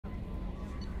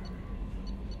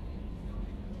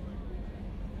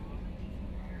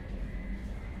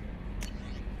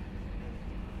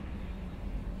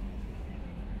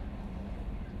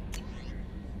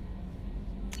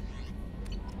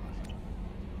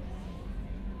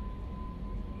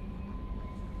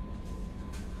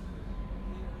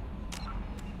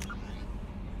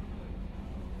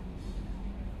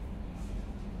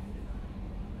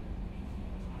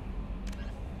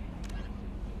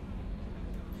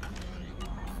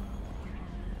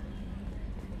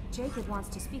Jacob wants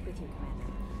to speak with you, Commander.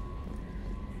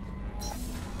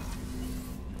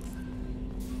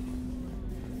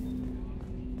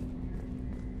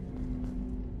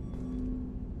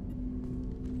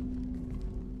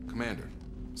 Commander,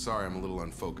 sorry I'm a little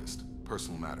unfocused.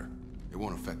 Personal matter. It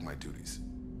won't affect my duties.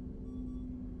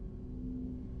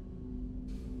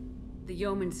 The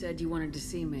yeoman said you wanted to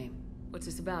see me. What's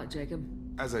this about, Jacob?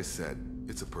 As I said,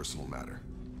 it's a personal matter.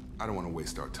 I don't want to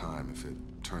waste our time if it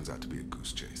turns out to be a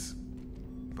goose chase.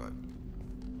 But...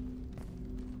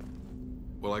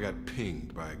 well, I got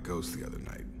pinged by a ghost the other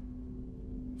night.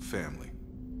 Family.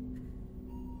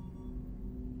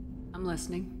 I'm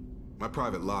listening. My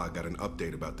private log got an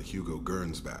update about the Hugo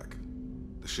Gernsback,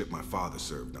 the ship my father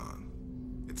served on.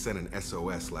 It sent an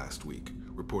SOS last week,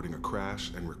 reporting a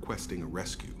crash and requesting a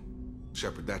rescue.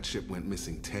 Shepard, that ship went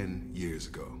missing 10 years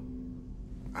ago.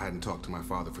 I hadn't talked to my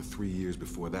father for 3 years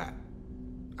before that.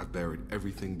 I've buried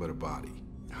everything but a body.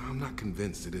 I'm not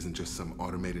convinced it isn't just some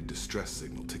automated distress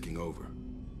signal ticking over.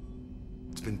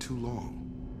 It's been too long.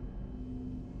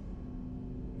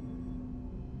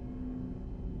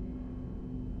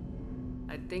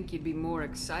 I'd think you'd be more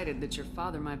excited that your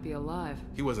father might be alive.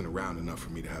 He wasn't around enough for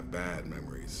me to have bad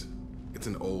memories. It's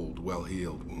an old,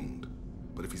 well-healed wound.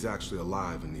 But if he's actually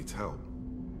alive and needs help,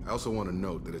 I also want to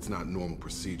note that it's not normal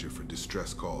procedure for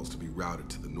distress calls to be routed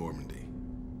to the Normandy.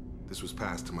 This was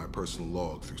passed to my personal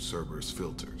log through Cerberus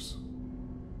filters.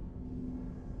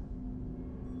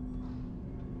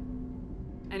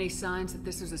 Any signs that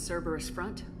this is a Cerberus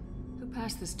front? Who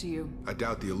passed this to you? I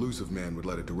doubt the Elusive Man would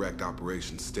let a direct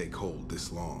operation stake hold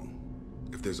this long.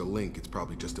 If there's a link, it's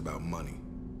probably just about money.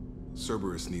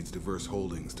 Cerberus needs diverse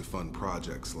holdings to fund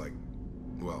projects like,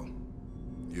 well,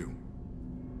 you.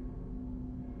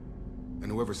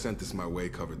 And whoever sent this my way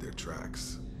covered their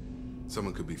tracks.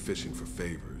 Someone could be fishing for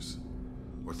favors,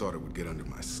 or thought it would get under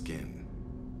my skin.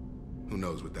 Who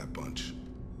knows with that bunch?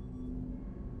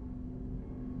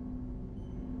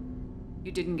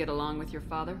 You didn't get along with your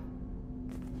father?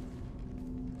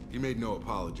 He made no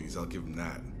apologies, I'll give him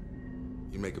that.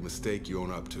 You make a mistake, you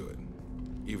own up to it.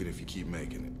 Even if you keep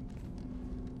making it.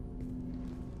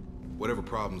 Whatever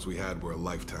problems we had were a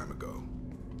lifetime ago.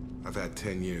 I've had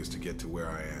 10 years to get to where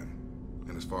I am.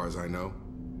 And as far as I know,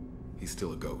 he's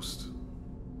still a ghost.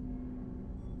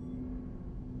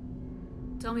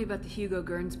 Tell me about the Hugo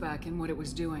Gernsback and what it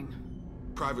was doing.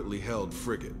 Privately held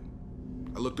frigate.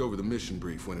 I looked over the mission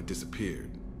brief when it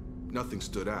disappeared. Nothing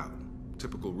stood out.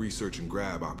 Typical research and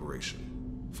grab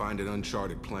operation. Find an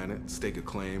uncharted planet, stake a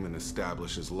claim, and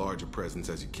establish as large a presence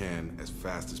as you can as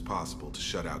fast as possible to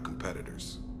shut out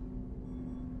competitors.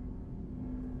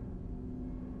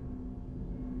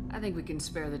 I think we can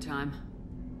spare the time.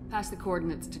 Pass the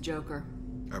coordinates to Joker.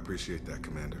 I appreciate that,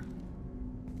 Commander.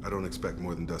 I don't expect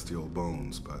more than dusty old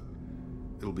bones, but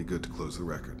it'll be good to close the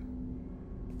record.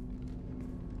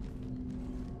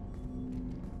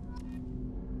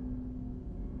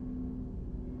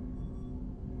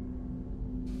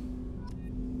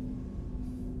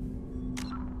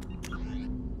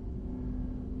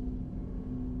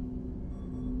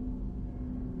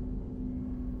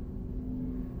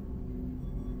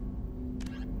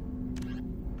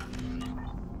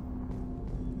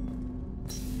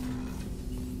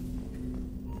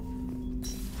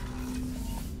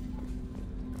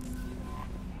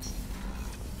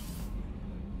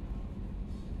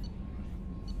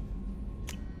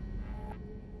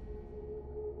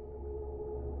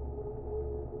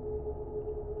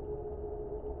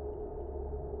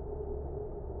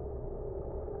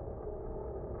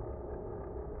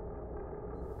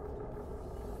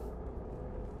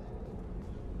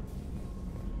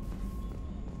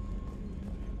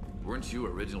 Weren't you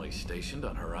originally stationed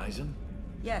on Horizon?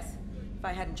 Yes. If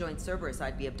I hadn't joined Cerberus,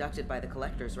 I'd be abducted by the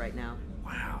Collectors right now.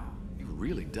 Wow, you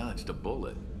really dodged a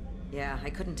bullet. Yeah, I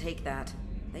couldn't take that.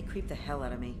 They creep the hell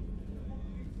out of me.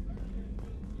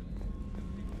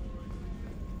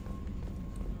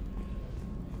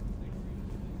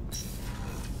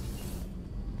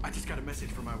 I just got a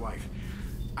message from my wife.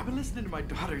 I've been listening to my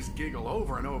daughters giggle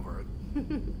over and over.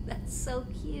 That's so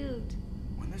cute.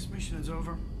 When this mission is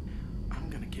over, I'm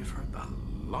gonna give her the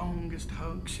longest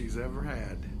hug she's ever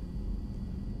had.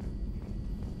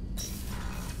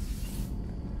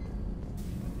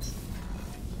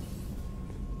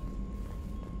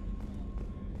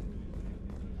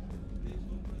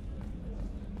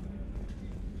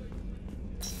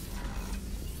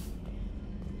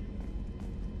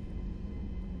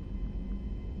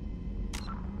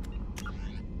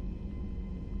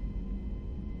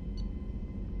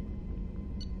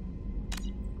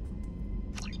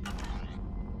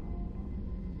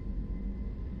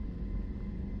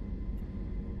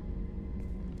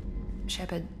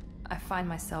 Shepard, I find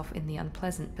myself in the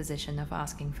unpleasant position of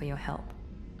asking for your help.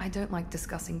 I don't like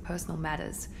discussing personal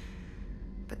matters,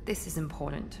 but this is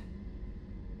important.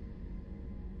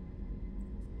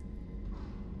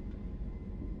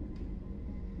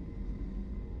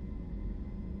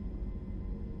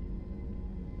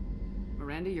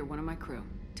 Miranda, you're one of my crew.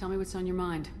 Tell me what's on your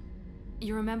mind.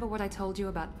 You remember what I told you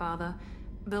about Father?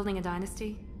 Building a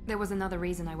dynasty? There was another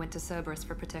reason I went to Cerberus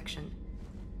for protection.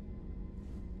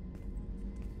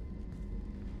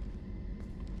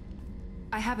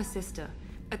 I have a sister,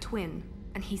 a twin,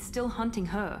 and he's still hunting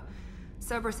her.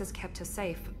 Cerberus has kept her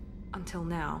safe, until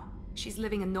now. She's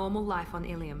living a normal life on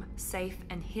Ilium, safe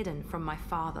and hidden from my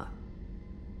father.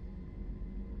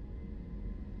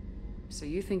 So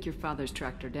you think your father's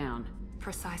tracked her down?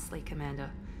 Precisely, Commander.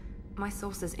 My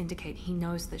sources indicate he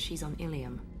knows that she's on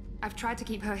Ilium. I've tried to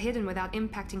keep her hidden without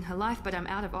impacting her life, but I'm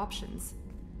out of options.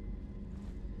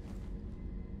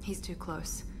 He's too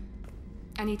close.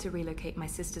 I need to relocate my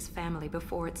sister's family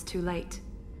before it's too late.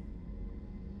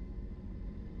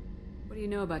 What do you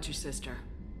know about your sister?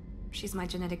 She's my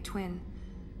genetic twin.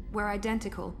 We're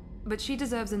identical, but she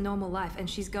deserves a normal life, and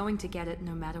she's going to get it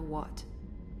no matter what.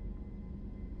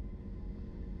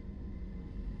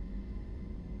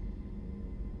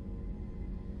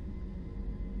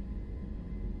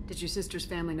 Did your sister's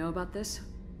family know about this?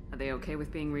 Are they okay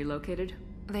with being relocated?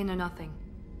 They know nothing.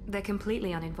 They're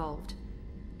completely uninvolved.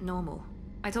 Normal.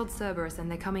 I told Cerberus, and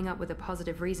they're coming up with a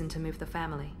positive reason to move the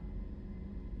family.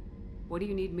 What do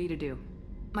you need me to do?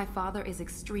 My father is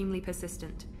extremely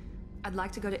persistent. I'd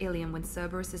like to go to Ilium when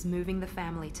Cerberus is moving the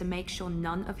family to make sure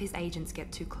none of his agents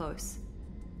get too close.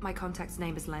 My contact's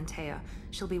name is Lantea.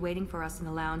 She'll be waiting for us in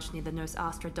a lounge near the Nos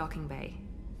Astra docking bay.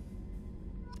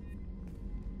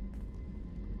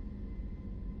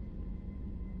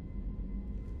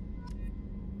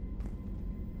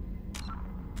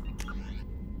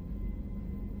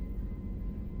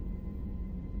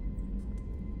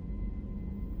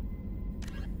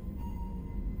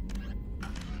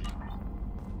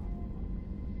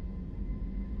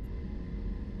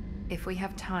 If we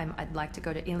have time, I'd like to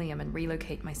go to Ilium and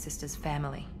relocate my sister's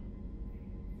family.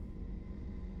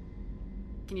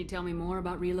 Can you tell me more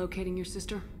about relocating your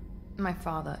sister? My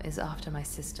father is after my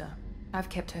sister. I've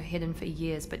kept her hidden for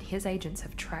years, but his agents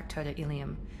have tracked her to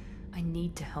Ilium. I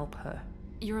need to help her.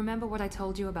 You remember what I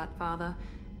told you about Father?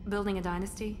 Building a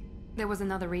dynasty? There was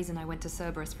another reason I went to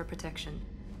Cerberus for protection.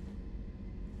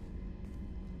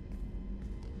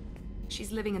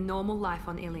 She's living a normal life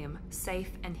on Ilium,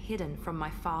 safe and hidden from my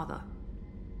father.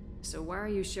 So why are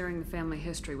you sharing the family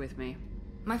history with me?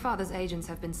 My father's agents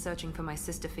have been searching for my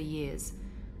sister for years.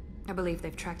 I believe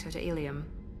they've tracked her to Ilium.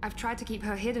 I've tried to keep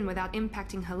her hidden without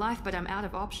impacting her life, but I'm out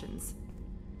of options.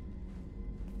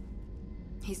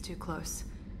 He's too close.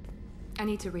 I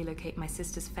need to relocate my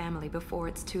sister's family before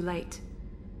it's too late.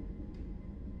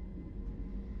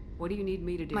 What do you need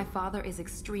me to do? My father is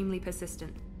extremely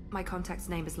persistent. My contact's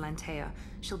name is Lantea.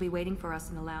 She'll be waiting for us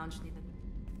in the lounge near the...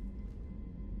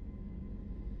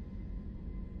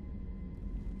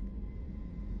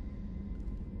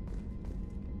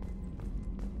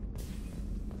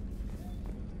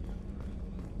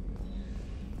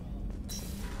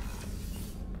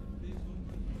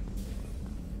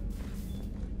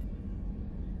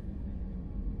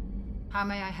 How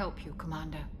may I help you,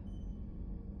 Commander?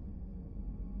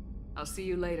 I'll see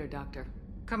you later, Doctor.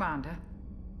 Commander.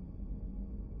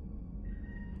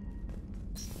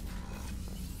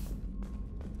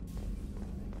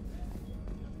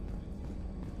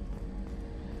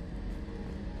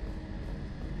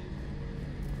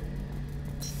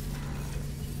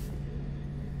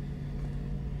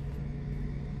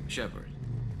 Shepard,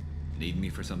 need me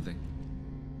for something?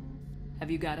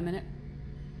 Have you got a minute?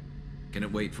 Can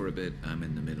it wait for a bit? I'm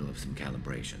in the middle of some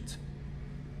calibrations.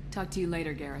 Talk to you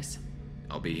later, Garrus.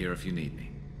 I'll be here if you need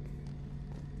me.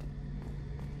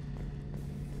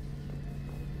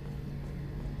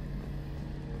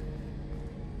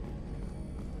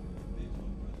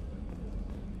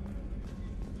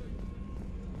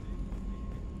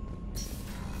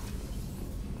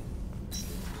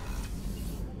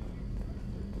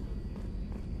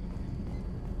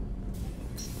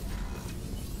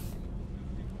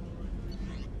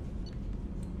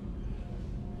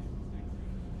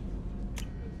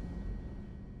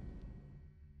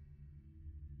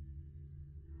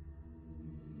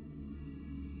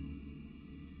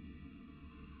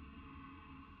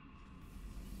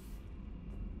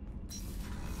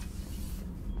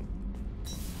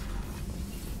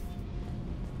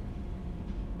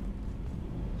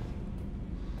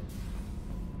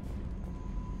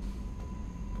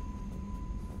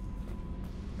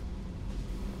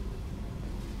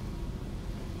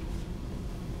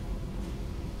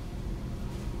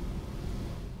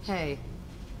 Hey.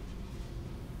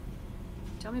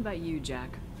 Tell me about you,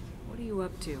 Jack. What are you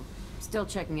up to? Still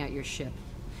checking out your ship.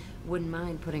 Wouldn't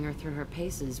mind putting her through her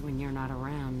paces when you're not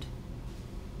around.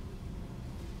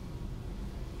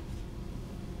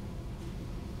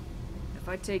 If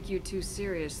I take you too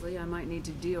seriously, I might need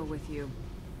to deal with you.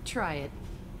 Try it.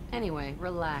 Anyway,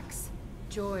 relax.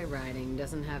 Joyriding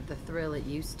doesn't have the thrill it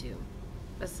used to.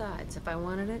 Besides, if I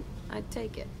wanted it, I'd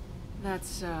take it. That's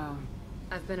so...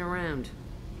 I've been around.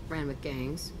 Ran with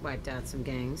gangs, wiped out some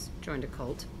gangs, joined a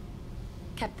cult.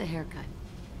 Kept the haircut.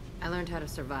 I learned how to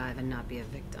survive and not be a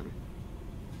victim.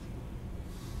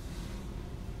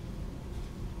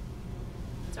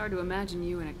 It's hard to imagine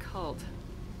you in a cult.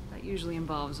 That usually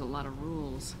involves a lot of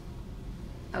rules.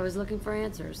 I was looking for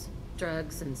answers.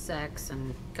 Drugs and sex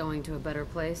and going to a better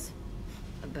place.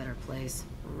 A better place,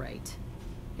 right.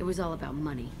 It was all about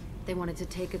money. They wanted to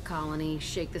take a colony,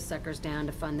 shake the suckers down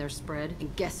to fund their spread,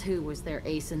 and guess who was their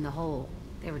ace in the hole?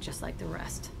 They were just like the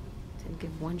rest. Didn't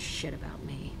give one shit about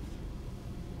me.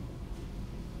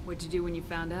 What'd you do when you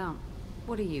found out?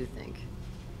 What do you think?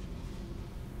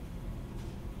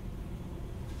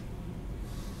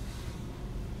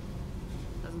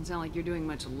 Doesn't sound like you're doing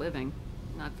much living.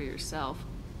 Not for yourself.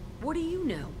 What do you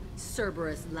know?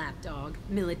 Cerberus lapdog,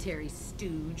 military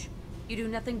stooge. You do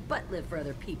nothing but live for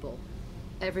other people.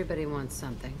 Everybody wants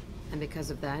something, and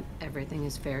because of that, everything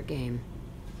is fair game.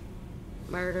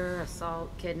 Murder,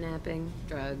 assault, kidnapping,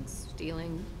 drugs,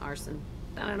 stealing, arson.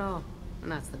 Done it all,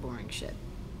 and that's the boring shit.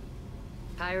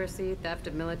 Piracy, theft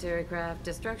of military craft,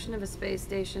 destruction of a space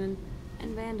station,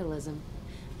 and vandalism.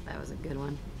 That was a good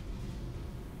one.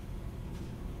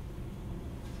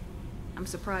 I'm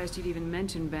surprised you'd even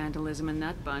mention vandalism in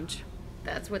that bunch.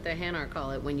 That's what the Hanar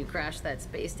call it when you crash that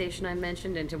space station I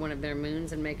mentioned into one of their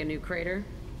moons and make a new crater.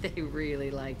 They really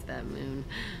liked that moon.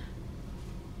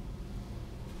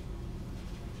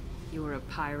 You were a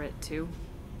pirate, too?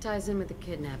 Ties in with the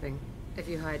kidnapping. If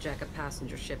you hijack a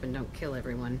passenger ship and don't kill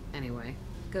everyone, anyway.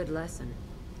 Good lesson.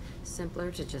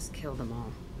 Simpler to just kill them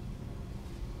all.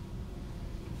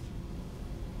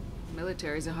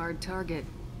 Military's a hard target.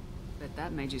 Bet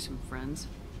that made you some friends.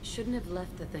 Shouldn't have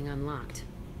left the thing unlocked.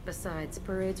 Besides,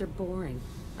 parades are boring.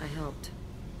 I helped.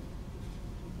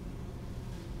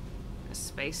 A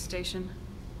space station?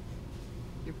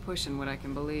 You're pushing what I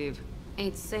can believe.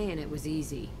 Ain't saying it was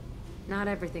easy. Not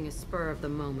everything is spur of the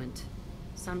moment.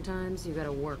 Sometimes you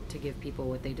gotta work to give people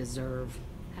what they deserve.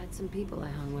 Had some people I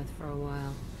hung with for a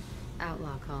while.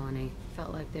 Outlaw colony.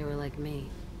 Felt like they were like me.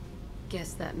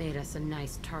 Guess that made us a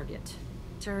nice target.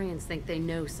 Turians think they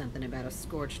know something about a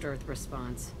scorched earth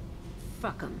response.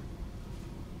 Fuck 'em.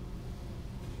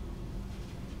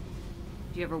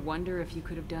 Do you ever wonder if you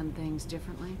could have done things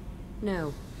differently?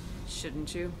 No.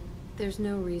 Shouldn't you? There's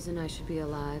no reason I should be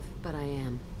alive, but I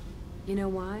am. You know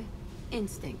why?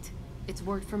 Instinct. It's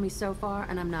worked for me so far,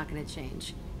 and I'm not gonna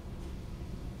change.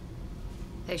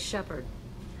 Hey, Shepard.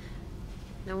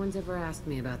 No one's ever asked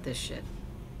me about this shit.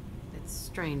 It's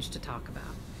strange to talk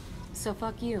about. So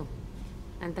fuck you.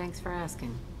 And thanks for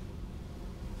asking.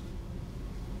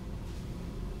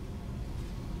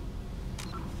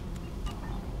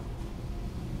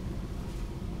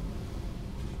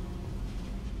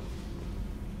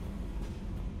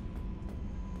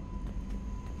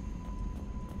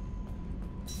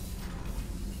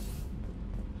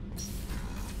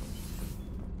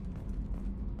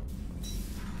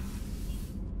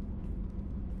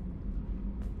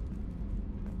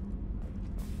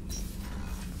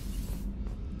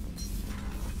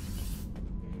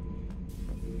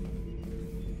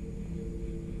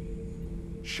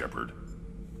 Shepard.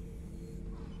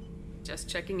 Just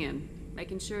checking in.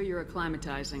 Making sure you're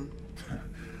acclimatizing.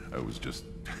 I was just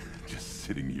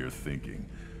sitting here thinking.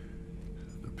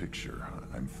 The picture,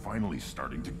 I'm finally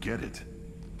starting to get it.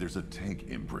 There's a tank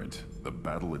imprint, the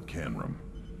battle at Canrum.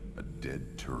 A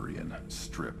dead Turian,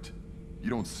 stripped. You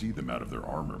don't see them out of their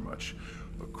armor much.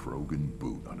 A Krogan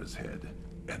boot on his head,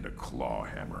 and a claw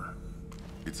hammer.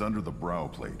 It's under the brow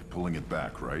plate, pulling it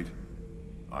back, right?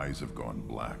 Eyes have gone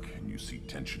black, and you see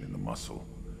tension in the muscle.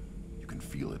 You can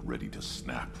feel it ready to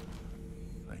snap.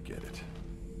 I get it.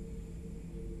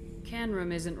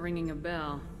 Canrum isn't ringing a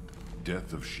bell.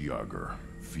 Death of Shiagar,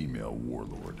 female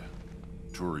warlord.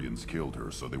 Turians killed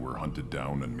her, so they were hunted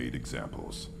down and made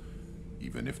examples.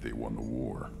 Even if they won the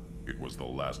war, it was the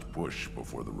last push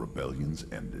before the rebellions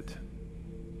ended.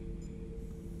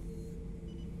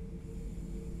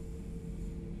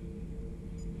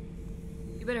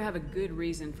 You better have a good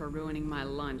reason for ruining my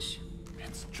lunch.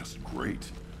 It's just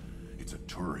great. It's a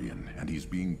Turian, and he's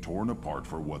being torn apart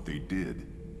for what they did.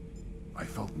 I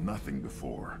felt nothing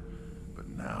before, but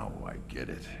now I get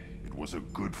it. It was a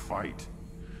good fight.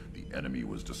 The enemy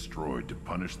was destroyed to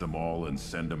punish them all and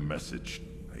send a message.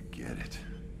 I get it.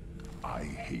 I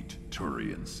hate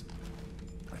Turians.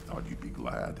 I thought you'd be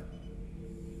glad.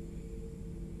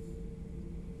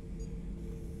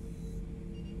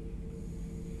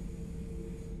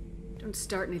 Don't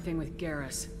start anything with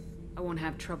Garrus. I won't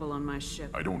have trouble on my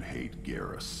ship. I don't hate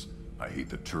Garrus. I hate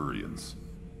the Turians.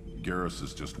 Garrus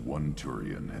is just one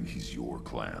Turian, and he's your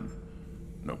clan.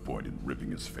 No point in ripping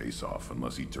his face off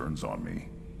unless he turns on me.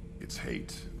 It's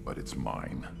hate, but it's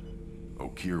mine.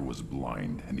 Okeer was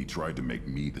blind, and he tried to make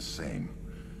me the same.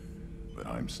 But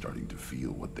I'm starting to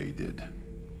feel what they did,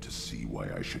 to see why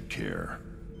I should care.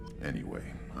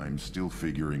 Anyway, I'm still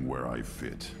figuring where I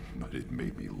fit, but it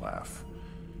made me laugh.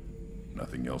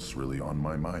 Nothing else really on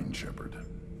my mind, Shepard.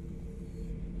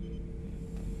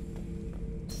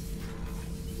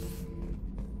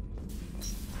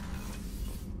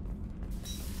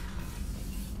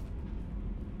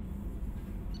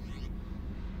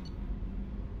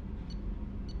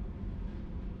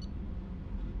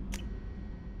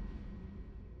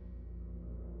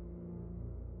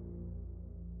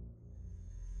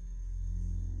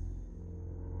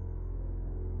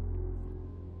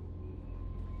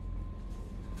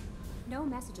 No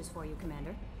messages for you,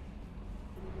 Commander.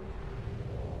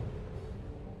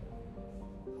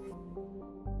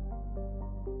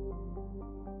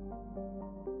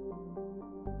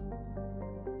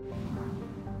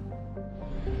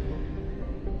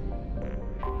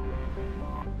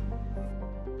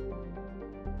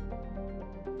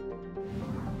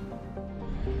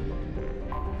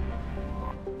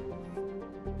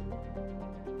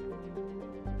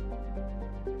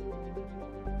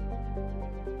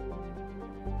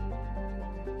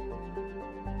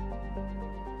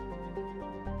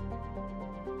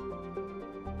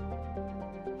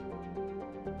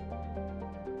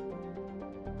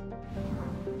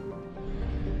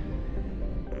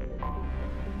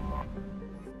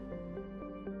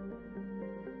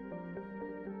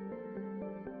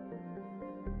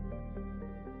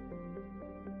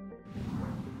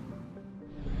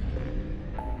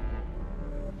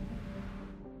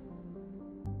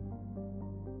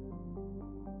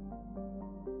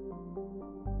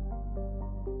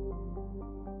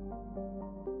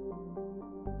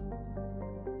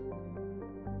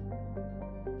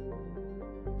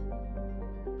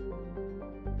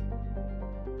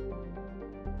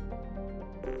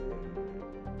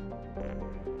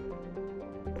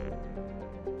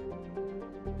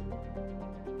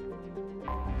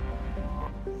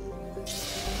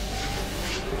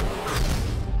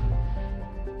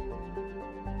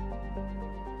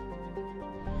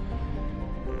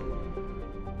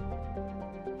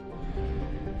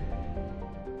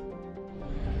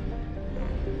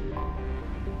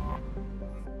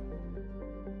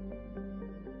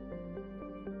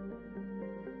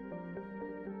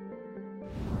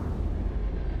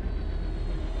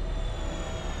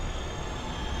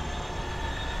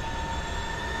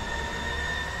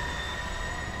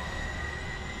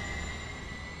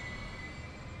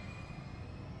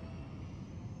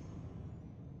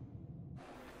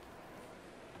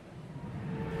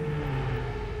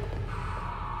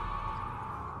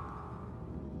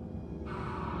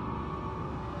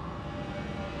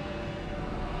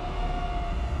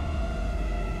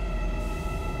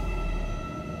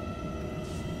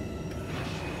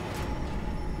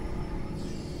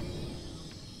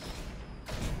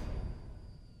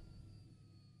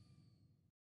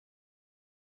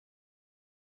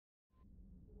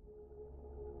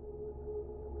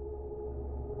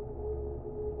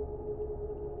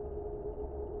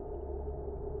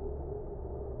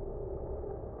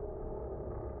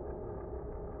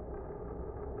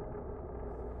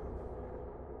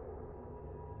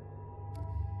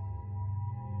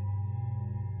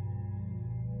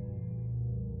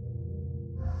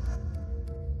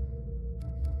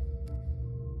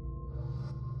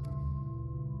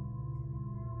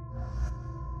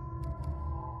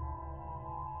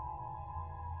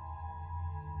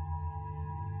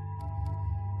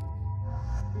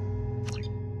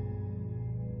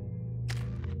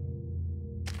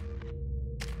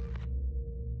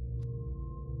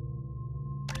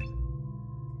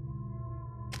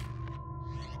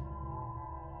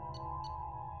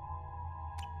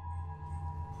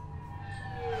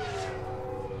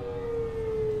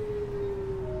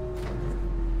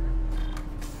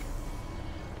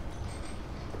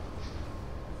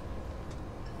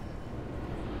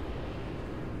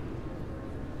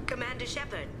 Commander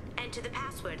Shepard, enter the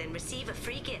password and receive a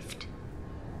free gift.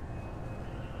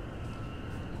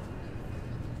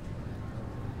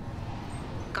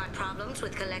 Got problems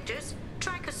with collectors?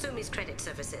 Try Kasumi's credit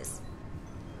services.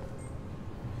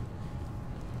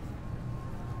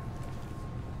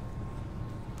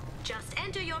 Just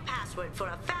enter your password for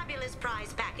a fabulous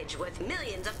prize package worth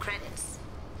millions of credits.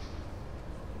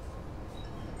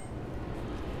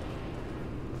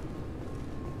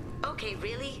 Okay,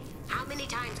 really? How many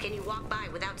times can you walk by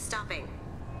without stopping?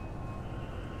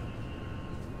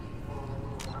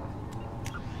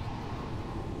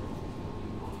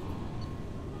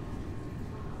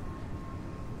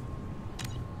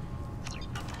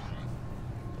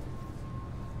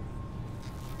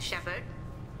 Shepard,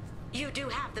 you do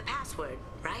have the password,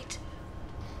 right?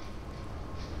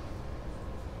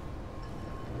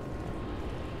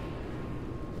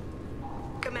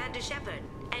 Commander Shepard,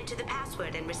 enter the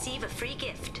password and receive a free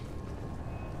gift.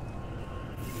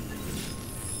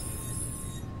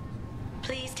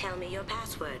 Please tell me your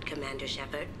password, Commander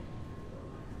Shepard.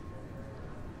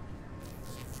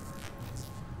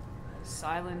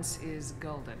 Silence is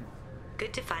golden.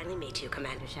 Good to finally meet you,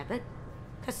 Commander Shepard.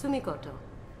 Kasumi Goto.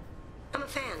 I'm a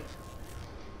fan.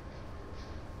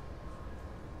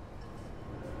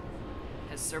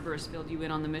 Has Cerberus filled you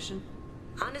in on the mission?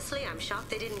 Honestly, I'm shocked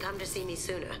they didn't come to see me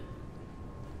sooner.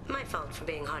 My fault for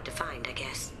being hard to find, I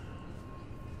guess.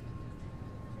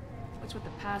 What's with the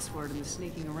password and the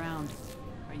sneaking around?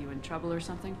 Are you in trouble or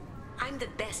something? I'm the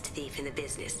best thief in the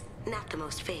business, not the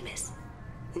most famous.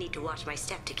 Need to watch my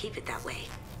step to keep it that way.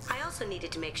 I also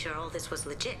needed to make sure all this was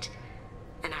legit.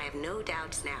 And I have no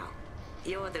doubts now.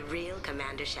 You're the real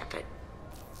Commander Shepard.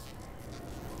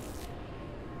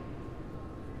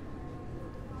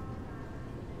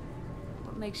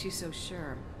 What makes you so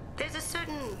sure? There's a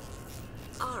certain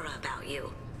aura about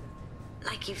you.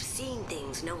 Like you've seen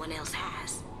things no one else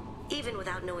has. Even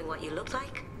without knowing what you looked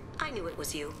like, I knew it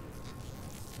was you.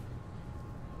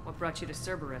 What brought you to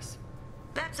Cerberus?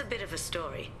 That's a bit of a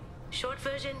story. Short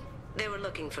version, they were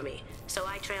looking for me, so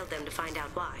I trailed them to find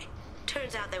out why.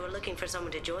 Turns out they were looking for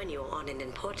someone to join you on an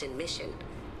important mission,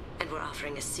 and were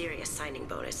offering a serious signing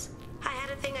bonus. I had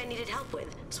a thing I needed help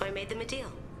with, so I made them a deal.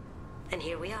 And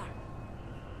here we are.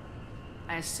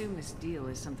 I assume this deal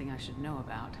is something I should know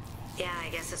about. Yeah, I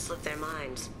guess it slipped their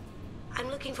minds. I'm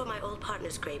looking for my old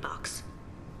partner's gray box.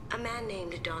 A man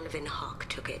named Donovan Hawk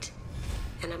took it,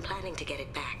 and I'm planning to get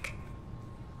it back.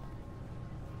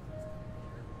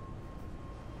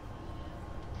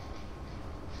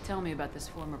 Tell me about this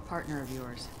former partner of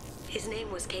yours. His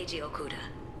name was Keiji Okuda,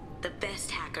 the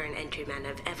best hacker and entryman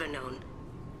I've ever known.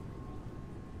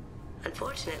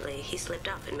 Unfortunately, he slipped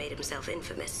up and made himself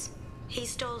infamous. He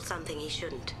stole something he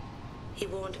shouldn't. He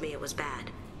warned me it was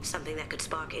bad, something that could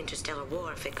spark interstellar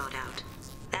war if it got out.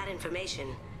 That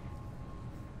information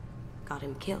got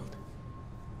him killed.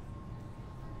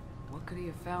 What could he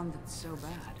have found that's so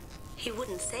bad? He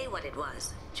wouldn't say what it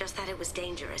was, just that it was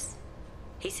dangerous.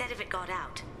 He said if it got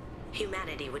out,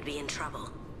 humanity would be in trouble.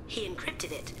 He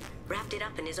encrypted it, wrapped it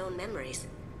up in his own memories.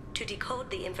 To decode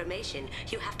the information,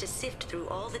 you have to sift through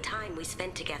all the time we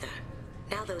spent together.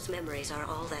 Now those memories are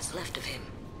all that's left of him.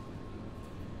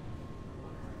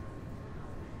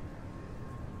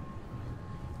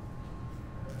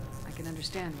 I can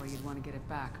understand why you'd want to get it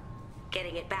back.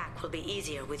 Getting it back will be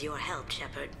easier with your help,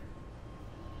 Shepard.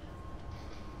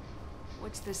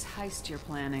 What's this heist you're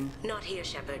planning? Not here,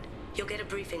 Shepard. You'll get a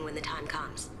briefing when the time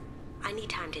comes. I need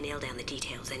time to nail down the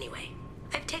details anyway.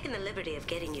 I've taken the liberty of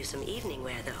getting you some evening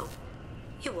wear, though.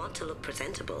 You want to look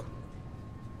presentable.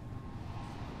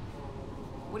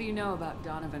 What do you know about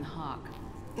Donovan Hawk?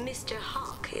 Mr.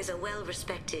 Hawk is a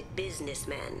well-respected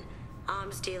businessman.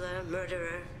 Arms dealer,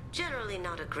 murderer, generally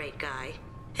not a great guy.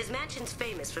 His mansion's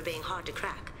famous for being hard to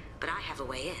crack, but I have a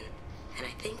way in, and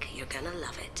I think you're gonna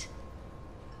love it.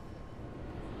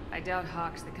 I doubt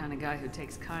Hawk's the kind of guy who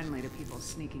takes kindly to people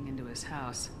sneaking into his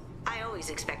house. I always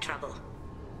expect trouble.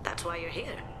 That's why you're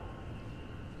here.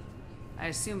 I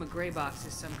assume a gray box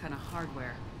is some kind of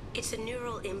hardware. It's a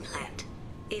neural implant.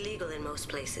 Illegal in most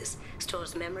places.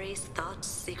 Stores memories, thoughts,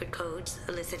 secret codes,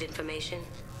 illicit information.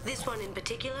 This one in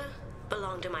particular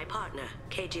belonged to my partner,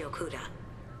 Keiji Okuda.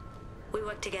 We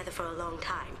worked together for a long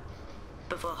time,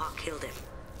 before Hawk killed him.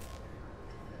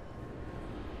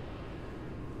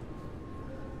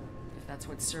 If that's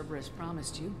what Cerberus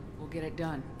promised you, we'll get it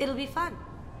done. It'll be fun.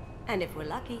 And if we're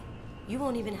lucky, you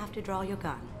won't even have to draw your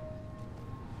gun.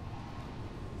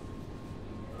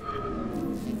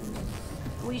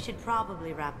 We should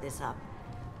probably wrap this up.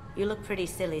 You look pretty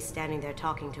silly standing there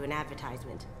talking to an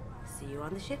advertisement. See you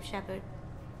on the ship, Shepard.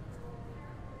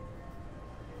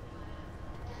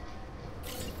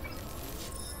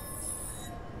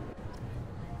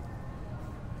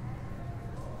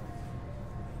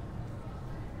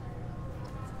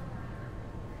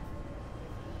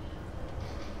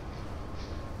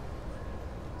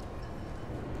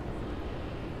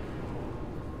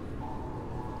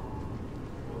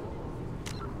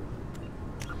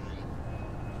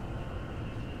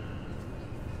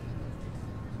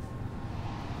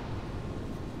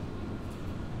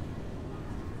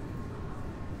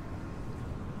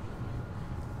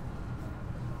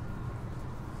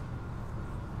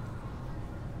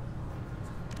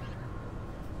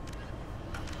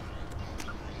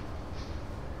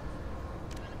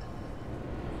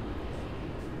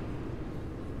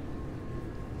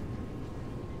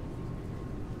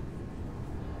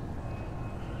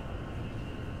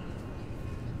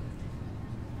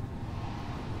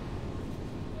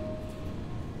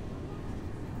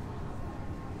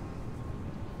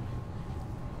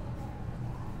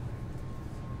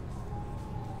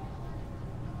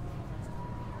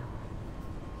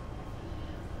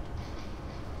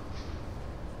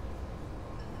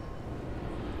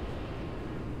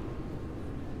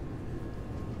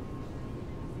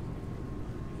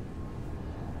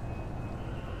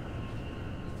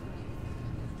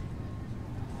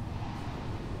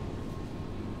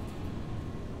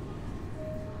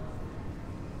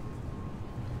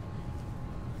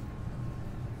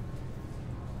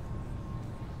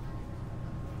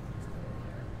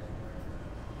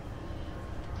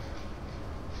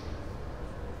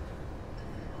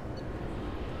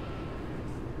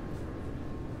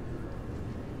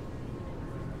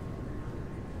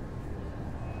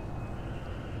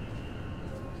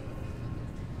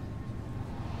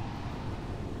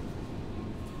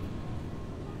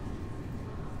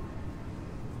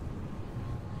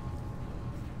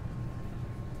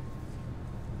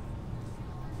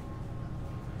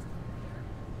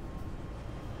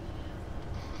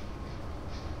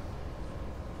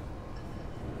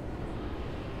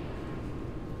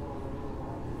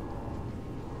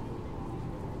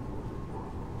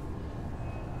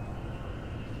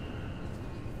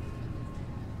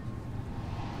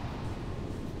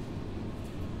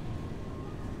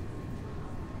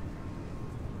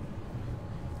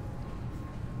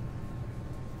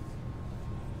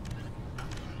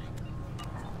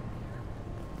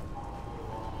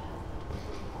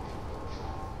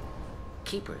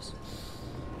 Keepers.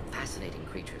 Fascinating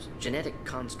creatures. Genetic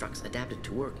constructs adapted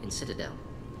to work in Citadel.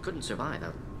 Couldn't survive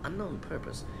out unknown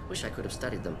purpose. Wish I could have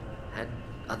studied them. Had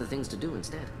other things to do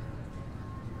instead.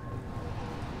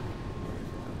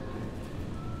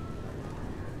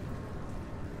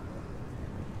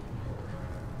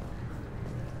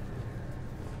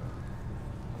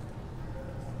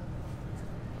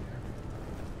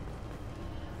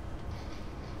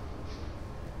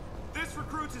 This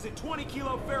recruits is a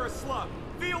 20-kilo ferrous slug.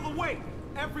 Feel the weight!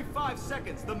 Every 5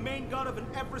 seconds, the main gun of an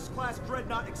Everest-class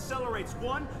dreadnought accelerates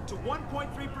 1 to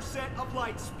 1.3% of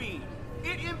light speed.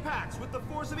 It impacts with the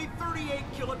force of a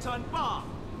 38-kiloton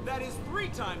bomb. That is 3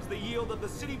 times the yield of the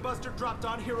city buster dropped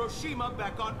on Hiroshima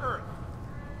back on Earth.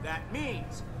 That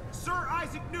means Sir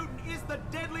Isaac Newton is the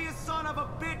deadliest son of a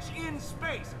bitch in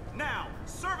space. Now,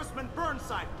 Serviceman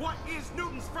Burnside, what is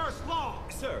Newton's first law?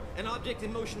 Sir, an object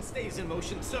in motion stays in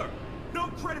motion, sir. No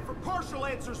credit for partial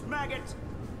answers, maggot!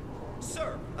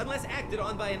 Sir, unless acted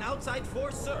on by an outside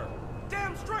force, sir.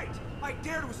 Damn straight! I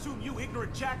dare to assume you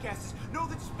ignorant jackasses know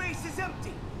that space is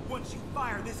empty. Once you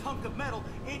fire this hunk of metal,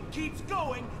 it keeps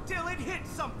going till it hits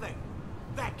something.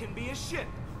 That can be a ship,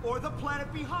 or the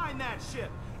planet behind that ship.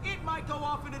 It might go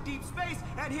off into deep space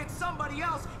and hit somebody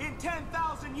else in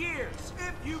 10,000 years.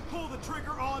 If you pull the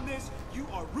trigger on this, you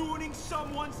are ruining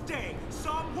someone's day,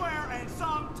 somewhere and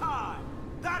sometime.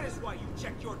 That is why you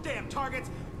check your damn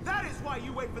targets. That is why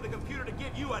you wait for the computer to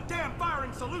give you a damn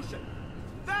firing solution.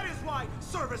 That is why,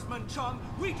 Serviceman Chung,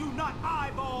 we do not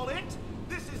eyeball it.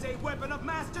 This is a weapon of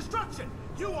mass destruction.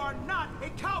 You are not a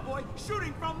cowboy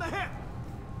shooting from the hip.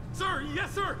 Sir,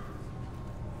 yes, sir.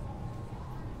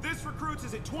 This recruits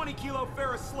is a 20-kilo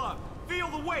ferrous slug. Feel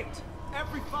the weight.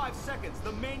 Every 5 seconds,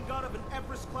 the main gun of an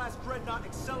Everest-class dreadnought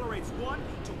accelerates 1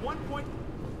 to 1.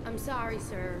 I'm sorry,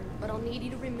 sir, but I'll need you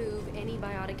to remove any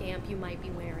biotic amp you might be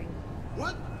wearing.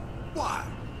 What? Why?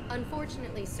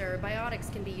 Unfortunately, sir,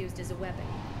 biotics can be used as a weapon.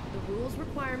 The rules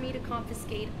require me to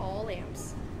confiscate all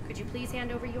amps. Could you please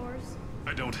hand over yours?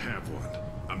 I don't have one.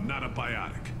 I'm not a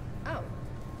biotic. Oh.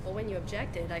 Well, when you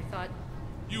objected, I thought...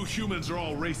 You humans are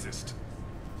all racist.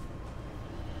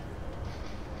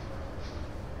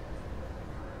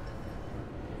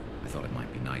 I thought it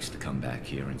might be nice to come back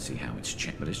here and see how it's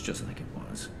changed, but it's just like it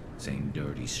was. Same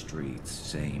dirty streets,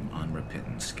 same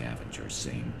unrepentant scavengers,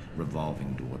 same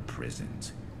revolving door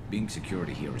prisons. Being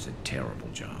security here is a terrible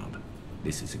job.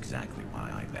 This is exactly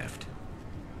why I left.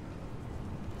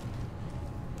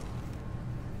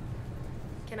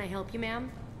 Can I help you,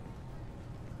 ma'am?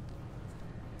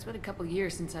 It's been a couple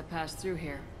years since I passed through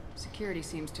here. Security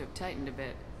seems to have tightened a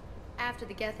bit. After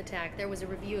the Geth attack, there was a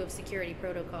review of security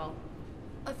protocol.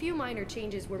 A few minor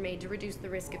changes were made to reduce the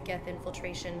risk of Geth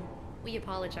infiltration. We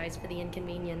apologize for the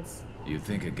inconvenience. You'd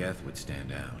think a Geth would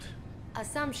stand out.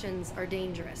 Assumptions are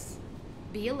dangerous.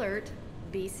 Be alert,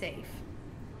 be safe.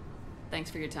 Thanks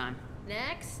for your time.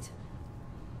 Next.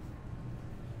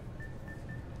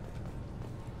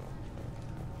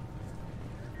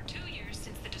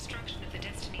 Since the destruction of the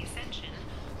Destiny Ascension,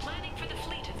 planning for the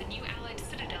fleet of the new Allied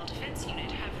Citadel Defense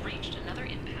Unit have reached another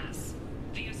impasse.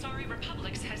 The Asari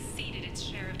Republics has ceded its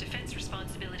share of defense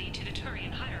responsibility to the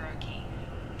Turian hierarchy.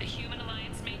 The Human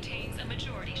Alliance maintains a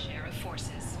majority share of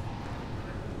forces.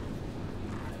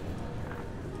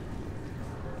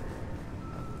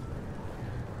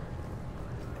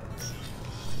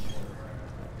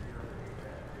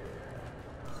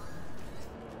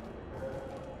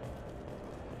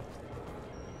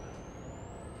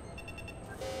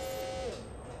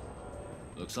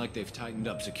 Looks like they've tightened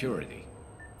up security.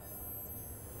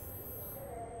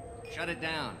 Shut it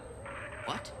down.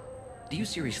 What? Do you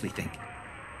seriously think?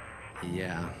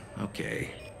 Yeah,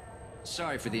 okay.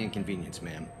 Sorry for the inconvenience,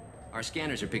 ma'am. Our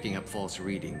scanners are picking up false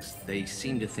readings. They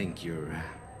seem to think you're...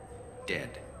 dead.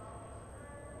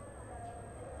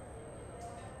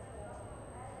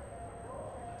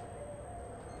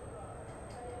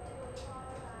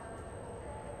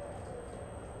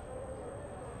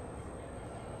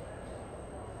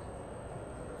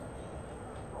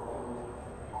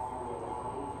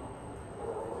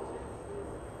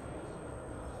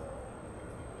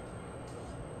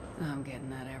 I'm getting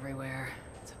that everywhere.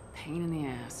 It's a pain in the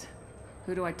ass.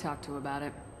 Who do I talk to about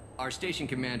it? Our station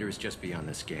commander is just beyond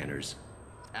the scanners.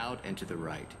 Out and to the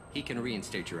right. He can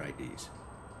reinstate your IDs.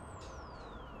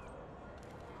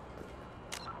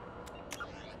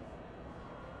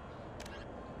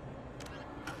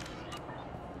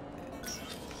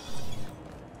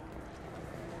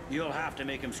 You'll have to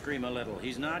make him scream a little.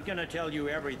 He's not gonna tell you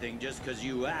everything just because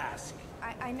you ask.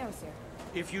 I know, sir.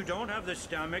 If you don't have the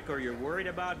stomach or you're worried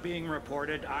about being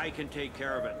reported, I can take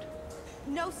care of it.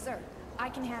 No, sir. I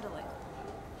can handle it.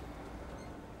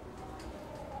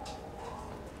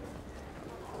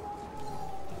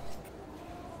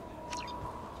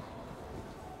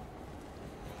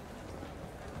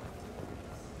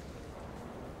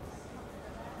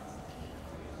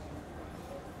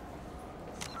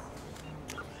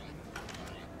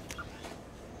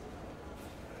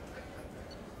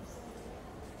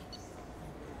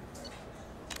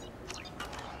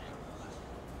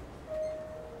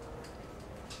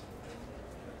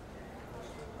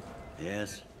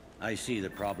 Yes, I see the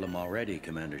problem already,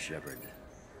 Commander Shepard.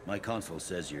 My consul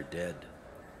says you're dead.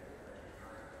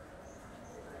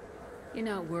 You're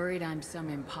not worried I'm some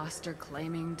imposter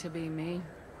claiming to be me?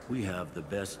 We have the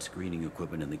best screening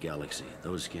equipment in the galaxy.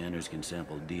 Those scanners can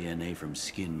sample DNA from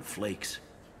skin flakes.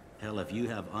 Hell, if you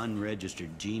have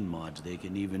unregistered gene mods, they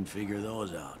can even figure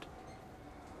those out.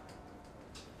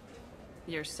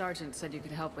 Your sergeant said you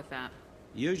could help with that.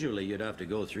 Usually, you'd have to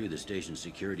go through the station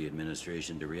security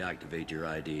administration to reactivate your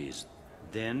IDs.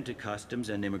 Then to Customs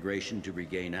and Immigration to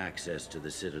regain access to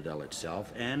the Citadel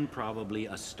itself, and probably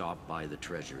a stop by the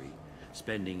Treasury.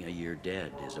 Spending a year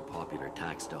dead is a popular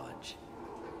tax dodge.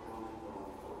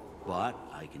 But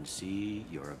I can see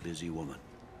you're a busy woman.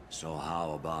 So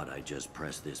how about I just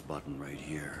press this button right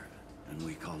here, and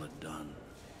we call it done?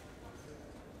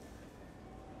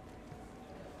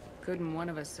 Couldn't one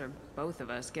of us, or both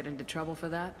of us, get into trouble for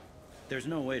that? There's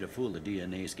no way to fool the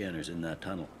DNA scanners in that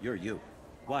tunnel. You're you.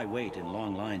 Why wait in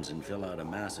long lines and fill out a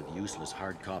massive useless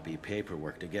hard copy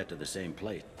paperwork to get to the same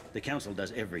place? The Council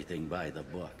does everything by the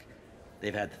book.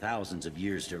 They've had thousands of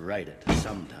years to write it.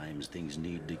 Sometimes things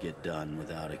need to get done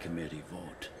without a committee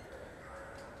vote.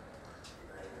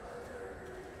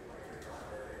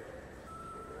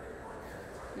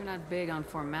 You're not big on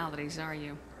formalities, are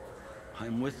you?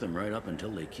 I'm with them right up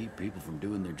until they keep people from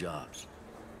doing their jobs.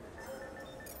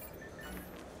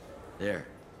 There.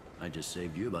 I just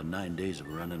saved you about 9 days of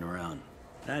running around.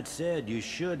 That said, you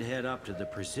should head up to the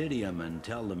Presidium and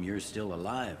tell them you're still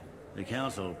alive. The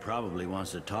Council probably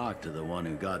wants to talk to the one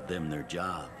who got them their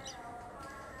jobs.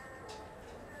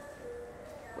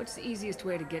 What's the easiest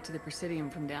way to get to the Presidium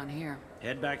from down here?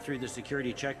 Head back through the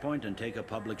security checkpoint and take a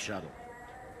public shuttle.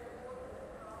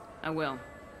 I will.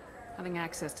 Having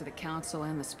access to the Council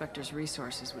and the Spectre's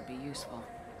resources would be useful.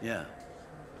 Yeah.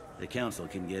 The Council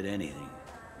can get anything.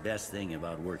 Best thing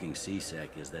about working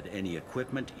C-Sec is that any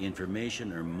equipment,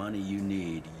 information, or money you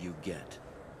need, you get.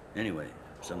 Anyway,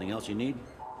 something else you need?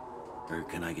 Or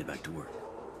can I get back to work?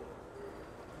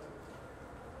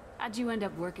 How'd you end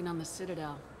up working on the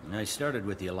Citadel? I started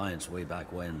with the Alliance way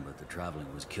back when, but the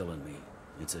traveling was killing me.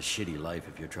 It's a shitty life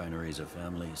if you're trying to raise a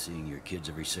family, seeing your kids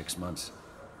every 6 months.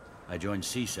 I joined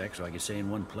C-Sec so I could stay in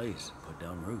one place, put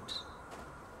down roots.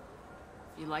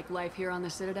 You like life here on the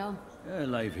Citadel?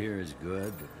 Life here is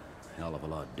good, but a hell of a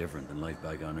lot different than life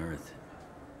back on Earth.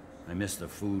 I miss the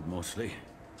food mostly.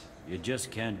 You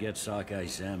just can't get sockeye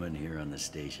salmon here on the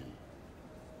station.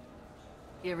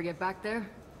 You ever get back there?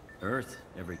 Earth,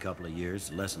 every couple of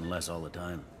years, less and less all the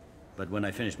time. But when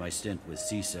I finish my stint with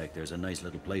C-Sec, there's a nice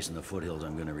little place in the foothills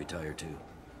I'm gonna retire to.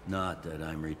 Not that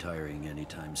I'm retiring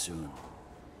anytime soon.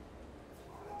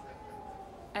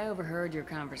 I overheard your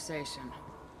conversation.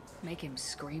 Make him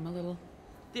scream a little?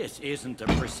 This isn't the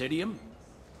Presidium.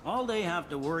 All they have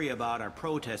to worry about are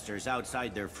protesters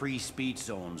outside their free speech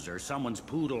zones or someone's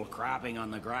poodle crapping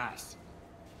on the grass.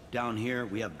 Down here,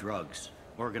 we have drugs,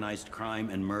 organized crime,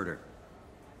 and murder.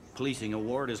 Policing a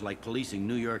ward is like policing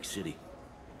New York City.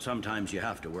 Sometimes you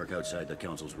have to work outside the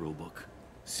Council's rulebook.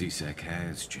 C-Sec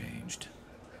has changed.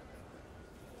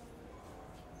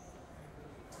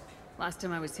 Last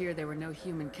time I was here, there were no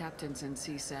human captains in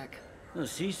C-Sec. The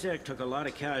C-Sec took a lot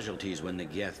of casualties when the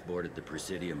Geth boarded the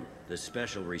Presidium. The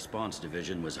Special Response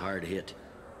Division was hard hit.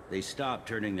 They stopped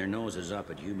turning their noses up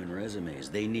at human resumes.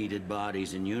 They needed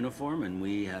bodies in uniform, and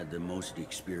we had the most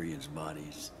experienced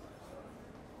bodies.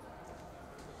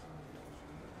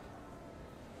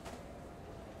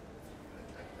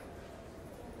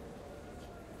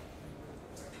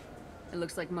 It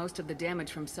looks like most of the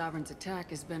damage from Sovereign's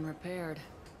attack has been repaired.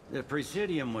 The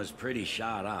Presidium was pretty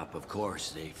shot up, of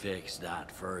course. They fixed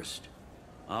that first.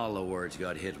 All the wards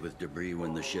got hit with debris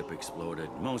when the ship exploded.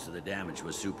 Most of the damage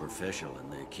was superficial,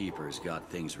 and the Keepers got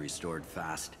things restored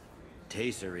fast.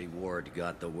 Tasery Ward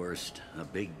got the worst. A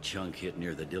big chunk hit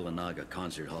near the Dillanaga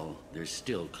concert hall. They're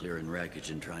still clearing wreckage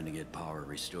and trying to get power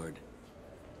restored.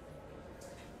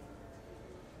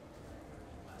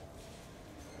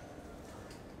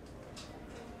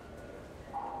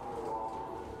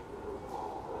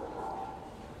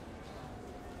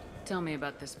 Tell me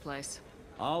about this place.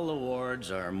 All the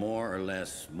wards are more or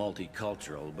less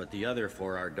multicultural, but the other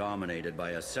 4 are dominated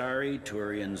by Asari,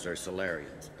 Turians, or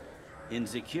Solarians. In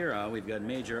Zakira, we've got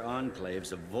major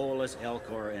enclaves of Volus,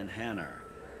 Elcor, and Hanar.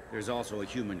 There's also a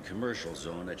human commercial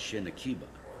zone at Shinakiba.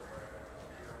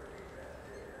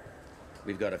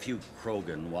 We've got a few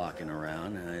Krogan walking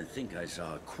around, and I think I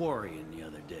saw a Quarian the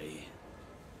other day.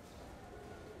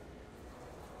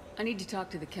 I need to talk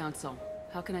to the Council.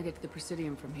 How can I get to the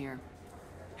Presidium from here?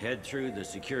 Head through the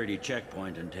security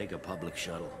checkpoint and take a public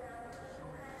shuttle.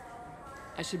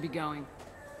 I should be going.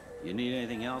 You need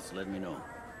anything else, let me know.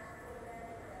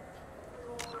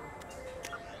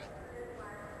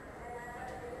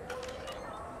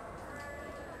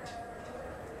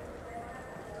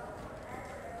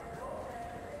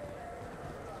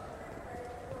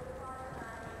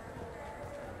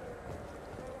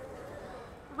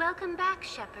 Welcome back,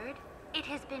 Shepard. It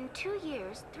has been 2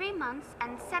 years, 3 months,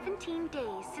 and 17 days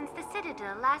since the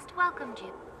Citadel last welcomed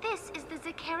you. This is the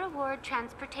Zakera Ward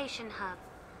Transportation Hub.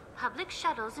 Public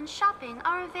shuttles and shopping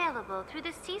are available through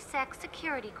the CSEC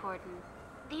security cordon.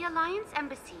 The Alliance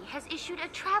Embassy has issued a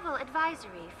travel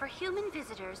advisory for human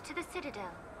visitors to the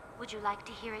Citadel. Would you like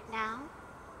to hear it now?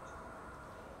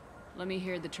 Let me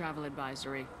hear the travel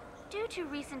advisory. Due to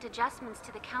recent adjustments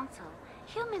to the Council,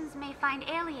 humans may find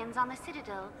aliens on the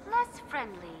Citadel less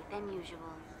friendly than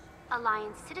usual.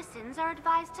 Alliance citizens are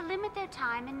advised to limit their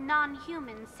time in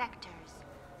non-human sectors.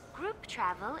 Group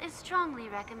travel is strongly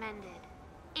recommended.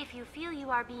 If you feel you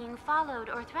are being followed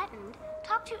or threatened,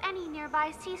 talk to any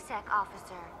nearby CSEC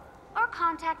officer, or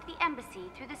contact the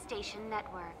Embassy through the station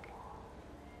network.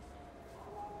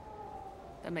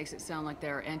 That makes it sound like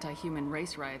there are anti-human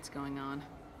race riots going on.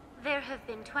 There have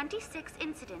been 26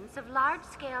 incidents of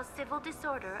large-scale civil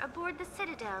disorder aboard the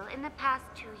Citadel in the past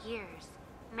 2 years.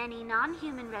 Many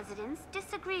non-human residents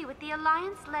disagree with the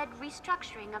Alliance-led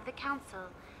restructuring of the Council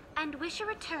and wish a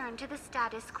return to the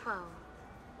status quo.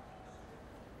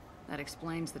 That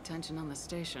explains the tension on the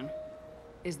station.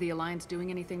 Is the Alliance doing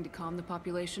anything to calm the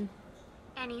population?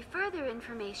 Any further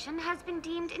information has been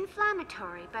deemed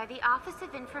inflammatory by the Office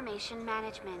of Information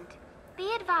Management.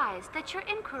 Be advised that your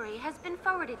inquiry has been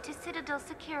forwarded to Citadel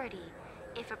Security.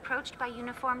 If approached by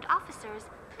uniformed officers,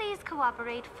 please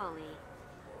cooperate fully.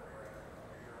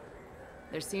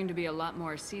 There seem to be a lot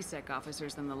more CSEC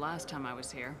officers than the last time I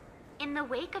was here. In the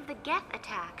wake of the Geth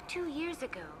attack 2 years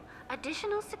ago,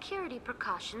 additional security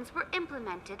precautions were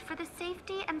implemented for the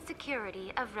safety and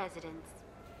security of residents.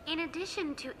 In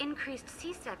addition to increased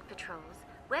CSEC patrols,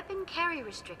 weapon carry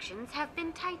restrictions have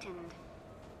been tightened.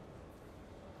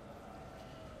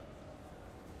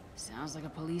 Sounds like a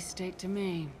police state to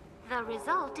me. The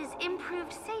result is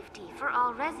improved safety for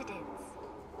all residents.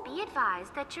 Be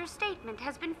advised that your statement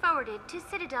has been forwarded to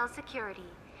Citadel Security.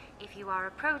 If you are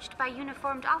approached by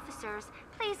uniformed officers,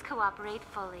 please cooperate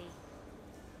fully.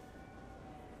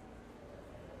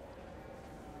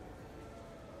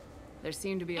 There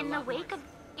seem to be a lot more.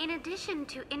 In addition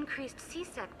to increased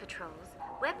CSEC patrols,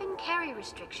 weapon carry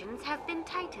restrictions have been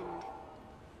tightened.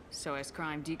 So has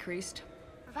crime decreased?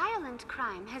 Violent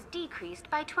crime has decreased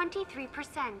by 23%.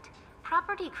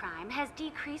 Property crime has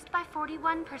decreased by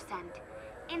 41%.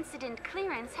 Incident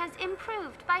clearance has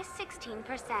improved by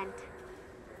 16%.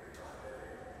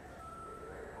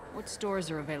 What stores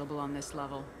are available on this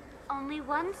level? Only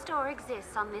one store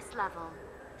exists on this level.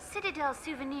 Citadel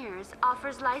Souvenirs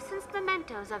offers licensed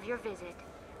mementos of your visit.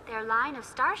 Their line of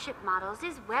Starship models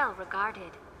is well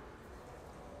regarded.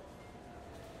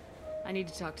 I need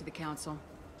to talk to the Council.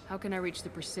 How can I reach the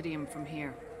Presidium from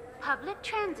here? Public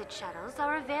transit shuttles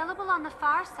are available on the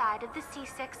far side of the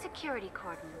CSEC security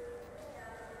cordon.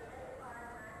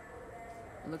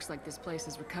 It looks like this place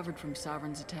has recovered from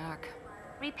Sovereign's attack.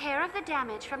 Repair of the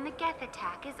damage from the Geth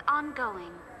attack is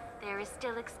ongoing. There is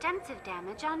still extensive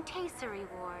damage on Tasery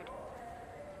Ward.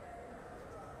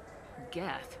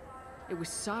 Geth? It was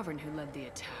Sovereign who led the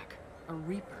attack. A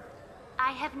Reaper.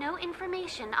 I have no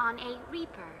information on a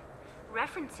Reaper.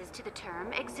 References to the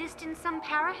term exist in some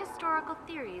parahistorical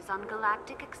theories on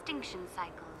galactic extinction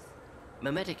cycles.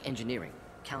 Memetic engineering.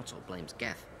 Council blames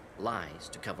Geth. Lies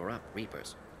to cover up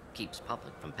Reapers. Keeps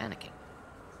public from panicking.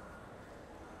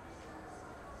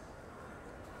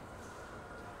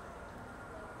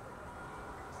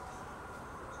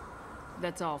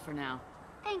 That's all for now.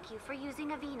 Thank you for using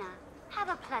Avina. Have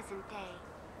a pleasant day.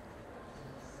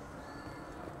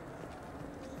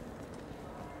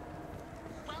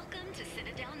 Welcome to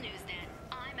Citadel Newsnet.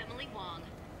 I'm Emily Wong.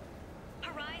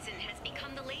 Horizon has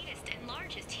become the latest and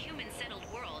largest human-settled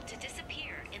world to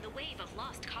disappear in the wave of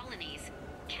lost colonies.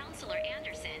 Councilor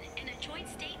Anderson, in a joint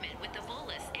statement with the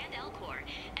Volus and Elcor,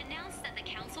 announced that the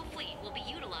Council fleet will be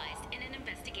utilized in an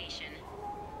investigation.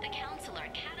 The Councilor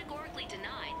categorically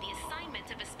denied the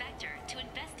assignment of a Spectre to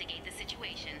investigate the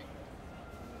situation.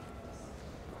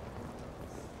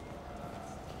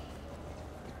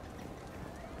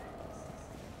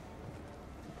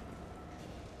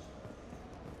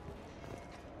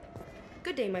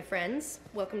 Good day, my friends.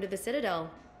 Welcome to the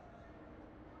Citadel.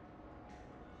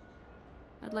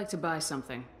 I'd like to buy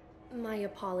something. My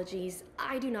apologies.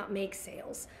 I do not make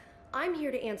sales. I'm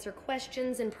here to answer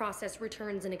questions and process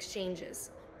returns and exchanges.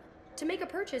 To make a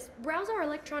purchase, browse our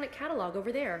electronic catalog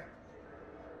over there.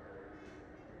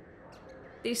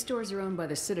 These stores are owned by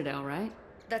the Citadel, right?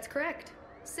 That's correct.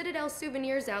 Citadel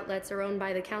souvenirs outlets are owned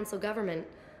by the council government.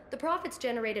 The profits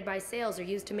generated by sales are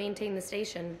used to maintain the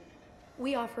station.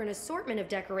 We offer an assortment of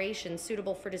decorations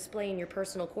suitable for display in your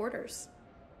personal quarters.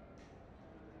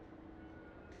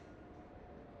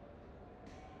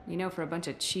 You know, for a bunch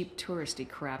of cheap touristy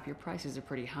crap, your prices are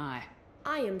pretty high.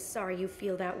 I am sorry you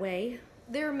feel that way.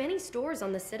 There are many stores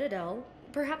on the Citadel.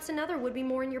 Perhaps another would be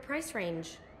more in your price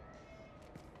range.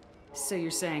 So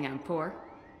you're saying I'm poor?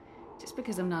 Just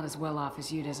because I'm not as well off as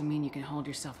you doesn't mean you can hold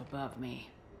yourself above me.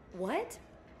 What?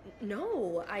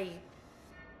 No, Hey,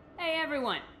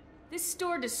 everyone! This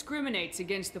store discriminates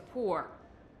against the poor.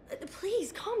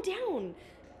 Please, calm down.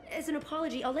 As an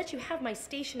apology, I'll let you have my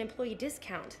station employee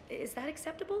discount. Is that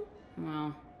acceptable?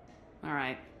 Well,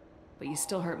 alright. But you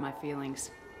still hurt my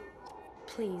feelings.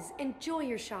 Please, enjoy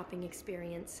your shopping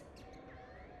experience.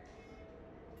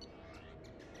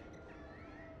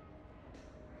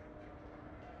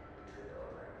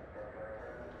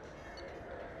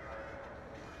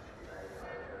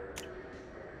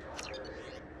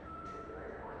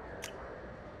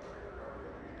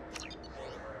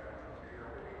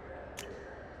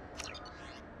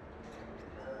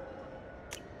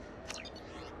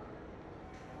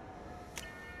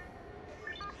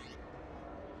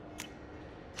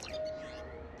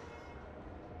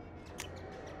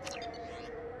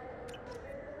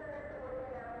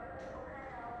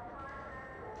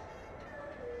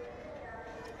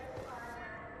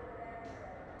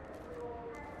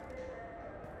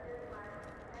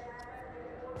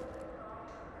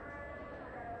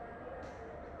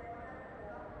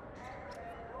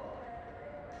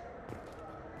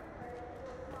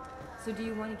 So do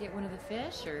you want to get one of the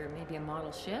fish, or maybe a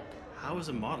model ship? How is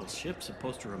a model ship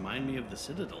supposed to remind me of the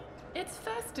Citadel? It's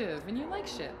festive, and you like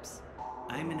ships.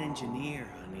 I'm an engineer,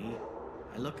 honey.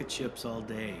 I look at ships all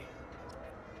day.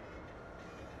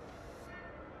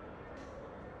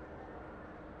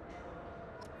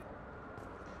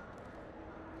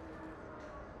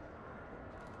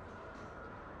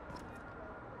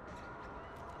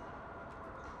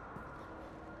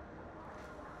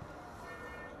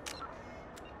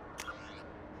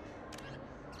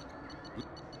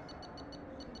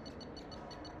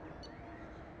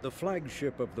 The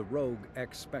flagship of the rogue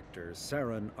ex-Spectre,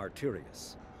 Saren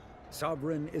Arterius.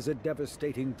 Sovereign is a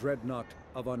devastating dreadnought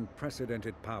of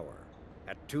unprecedented power.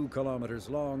 At 2 kilometers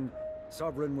long,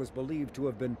 Sovereign was believed to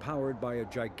have been powered by a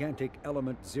gigantic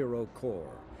Element Zero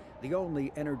core, the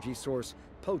only energy source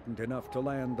potent enough to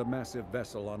land the massive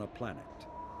vessel on a planet.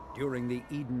 During the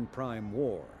Eden Prime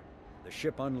War, the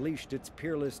ship unleashed its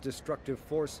peerless destructive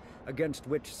force against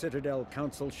which Citadel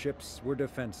Council ships were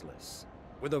defenseless.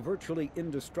 With a virtually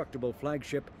indestructible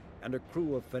flagship and a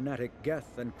crew of fanatic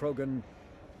Geth and Krogan,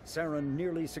 Saren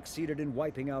nearly succeeded in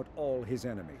wiping out all his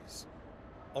enemies.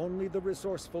 Only the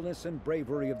resourcefulness and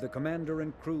bravery of the commander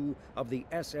and crew of the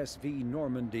SSV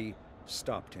Normandy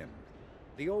stopped him.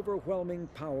 The overwhelming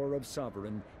power of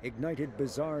Sovereign ignited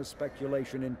bizarre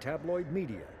speculation in tabloid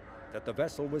media that the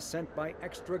vessel was sent by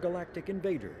extragalactic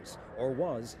invaders, or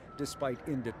was, despite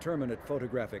indeterminate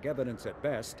photographic evidence at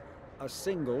best, a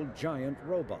single giant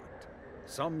robot.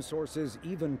 Some sources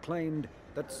even claimed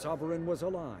that Sovereign was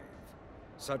alive.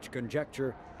 Such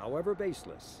conjecture, however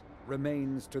baseless,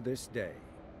 remains to this day.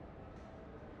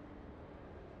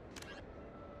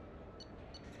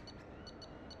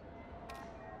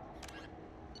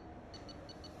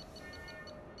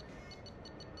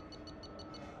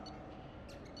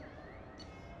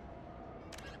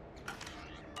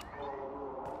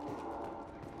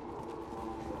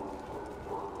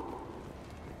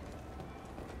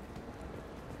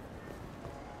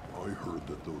 I heard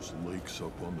that those lakes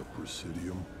up on the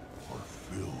Presidium are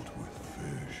filled with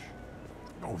fish.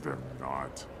 No, they're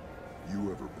not.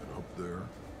 You ever been up there?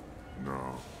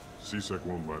 No. CSEC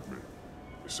won't let me.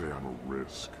 They say I'm a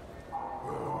risk.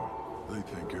 Well, they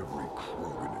think every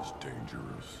Krogan is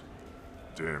dangerous.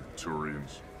 Damn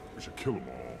Turians. We should kill them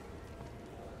all.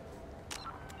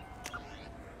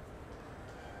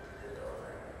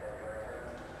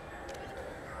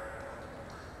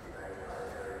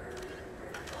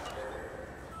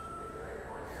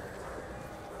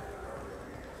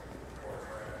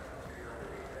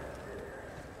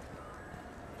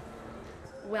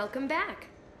 Welcome back.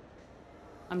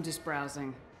 I'm just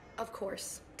browsing. Of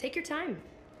course. Take your time.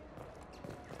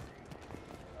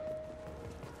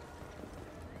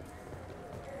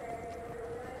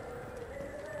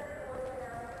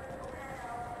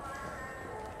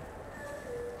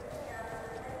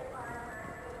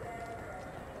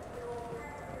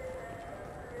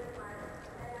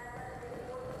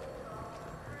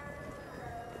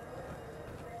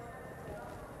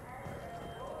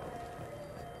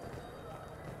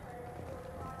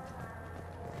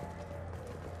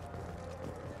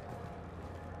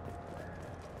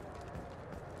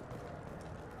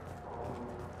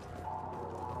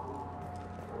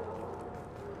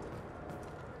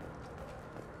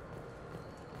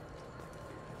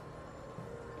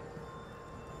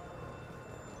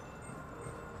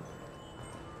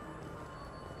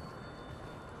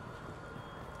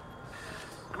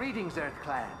 Greetings,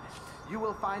 EarthClan. You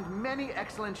will find many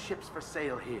excellent ships for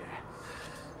sale here.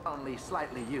 Only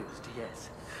slightly used, yes.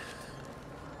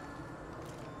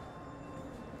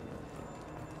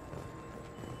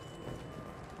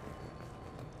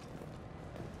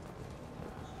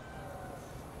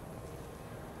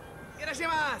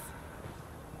 Irashimasu!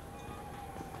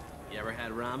 You ever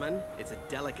had ramen? It's a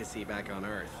delicacy back on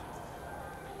Earth.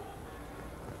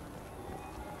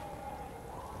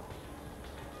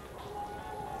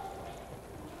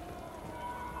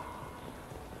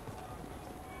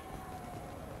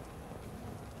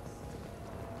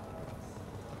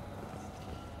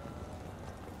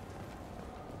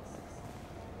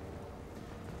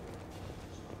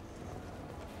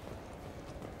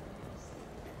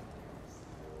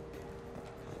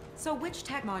 So which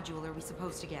tech module are we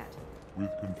supposed to get? With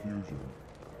confusion.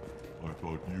 I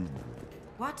thought you knew.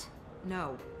 What?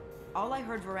 No. All I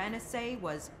heard Varanus say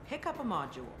was, pick up a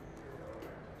module.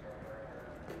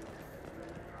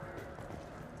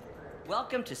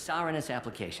 Welcome to Saranus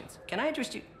Applications. Can I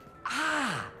address you?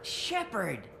 Ah,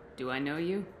 Shepard! Do I know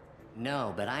you?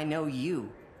 No, but I know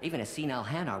you. Even a senile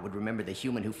Hanar would remember the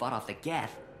human who fought off the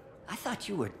Geth. I thought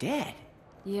you were dead.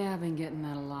 Yeah, I've been getting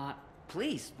that a lot.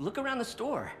 Please, look around the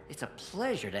store. It's a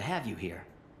pleasure to have you here.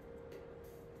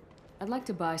 I'd like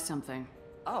to buy something.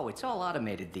 Oh, it's all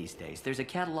automated these days. There's a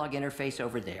catalog interface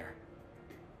over there.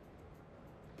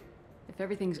 If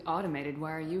everything's automated,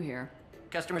 why are you here?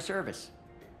 Customer service.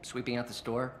 Sweeping out the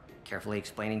store, carefully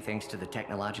explaining things to the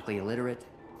technologically illiterate.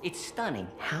 It's stunning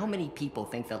how many people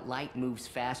think that light moves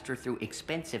faster through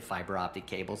expensive fiber optic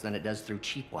cables than it does through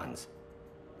cheap ones.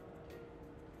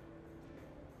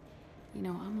 You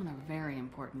know, I'm on a very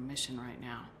important mission right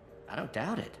now. I don't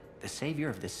doubt it. The savior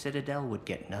of the Citadel would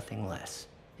get nothing less.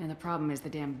 And the problem is the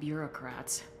damn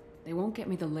bureaucrats. They won't get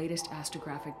me the latest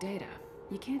astrographic data.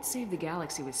 You can't save the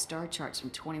galaxy with star charts from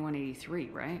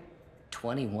 2183, right?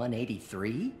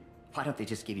 2183? Why don't they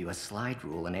just give you a slide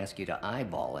rule and ask you to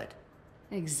eyeball it?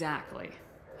 Exactly.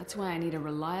 That's why I need a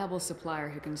reliable supplier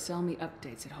who can sell me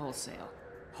updates at wholesale.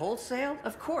 Wholesale?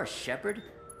 Of course, Shepard.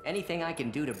 Anything I can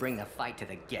do to bring the fight to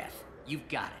the Geth. You've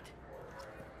got it.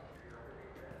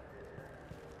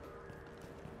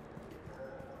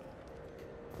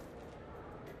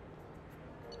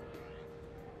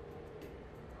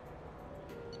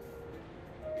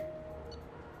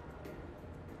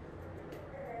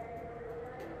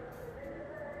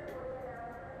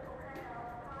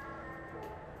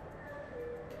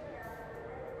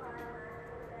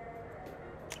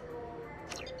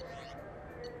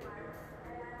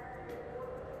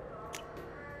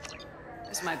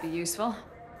 This might be useful.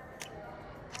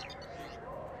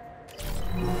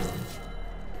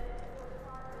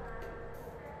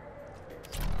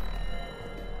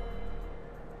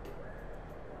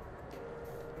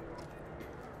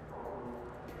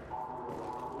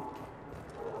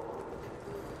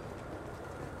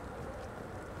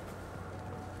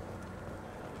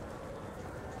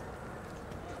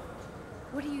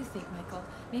 What do you think, Michael?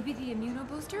 Maybe the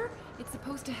immunobooster? It's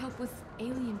supposed to help with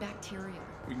alien bacteria.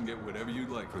 We can get whatever you'd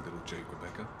like for little Jake,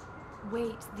 Rebecca.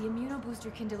 Wait, the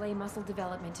immunobooster can delay muscle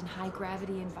development in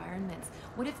high-gravity environments.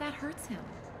 What if that hurts him?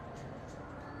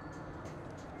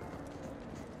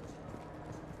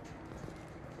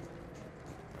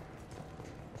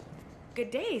 Good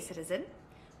day, citizen.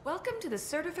 Welcome to the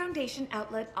Serta Foundation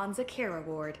outlet on Zakera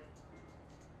Ward.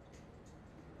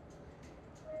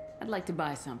 I'd like to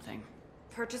buy something.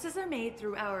 Purchases are made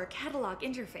through our catalog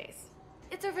interface.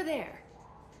 It's over there.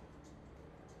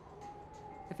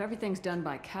 If everything's done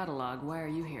by catalog, why are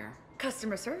you here?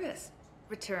 Customer service.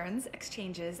 Returns,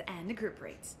 exchanges, and group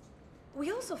rates.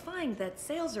 We also find that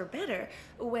sales are better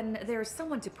when there's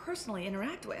someone to personally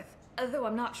interact with. Though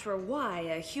I'm not sure why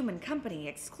a human company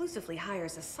exclusively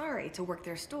hires Asari to work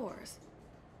their stores.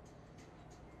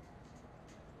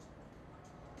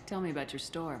 Tell me about your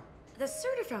store. The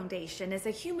Serta Foundation is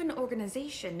a human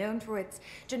organization known for its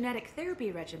genetic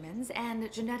therapy regimens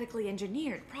and genetically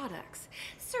engineered products.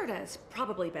 Serta is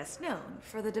probably best known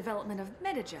for the development of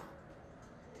Metagel.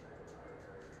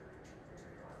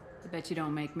 I bet you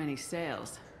don't make many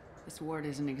sales. This ward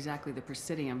isn't exactly the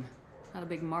Presidium. Not a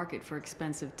big market for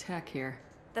expensive tech here.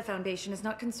 The Foundation is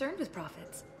not concerned with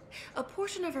profits. A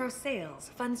portion of our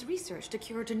sales funds research to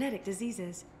cure genetic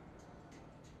diseases.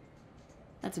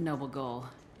 That's a noble goal.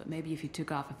 But maybe if you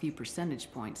took off a few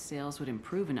percentage points, sales would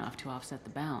improve enough to offset the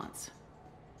balance.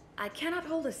 I cannot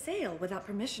hold a sale without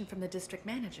permission from the district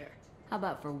manager. How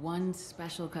about for one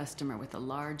special customer with a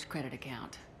large credit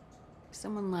account?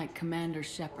 Someone like Commander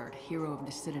Shepard, hero of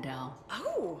the Citadel.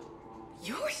 Oh,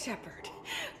 you're Shepard.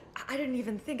 I didn't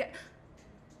even think...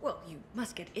 Well, you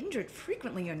must get injured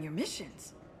frequently on your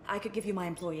missions. I could give you my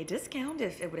employee discount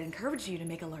if it would encourage you to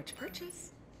make a large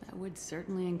purchase. That would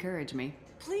certainly encourage me.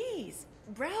 Please,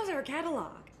 browse our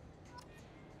catalog.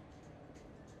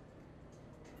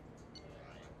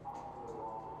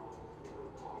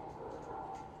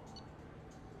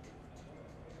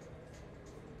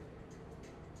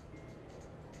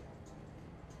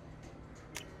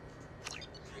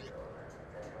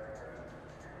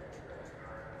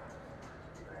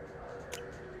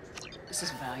 This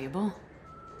is valuable.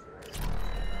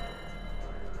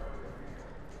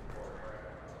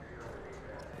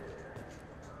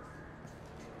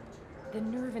 The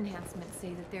nerve enhancements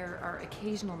say that there are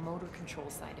occasional motor control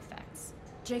side effects.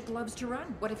 Jake loves to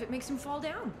run. What if it makes him fall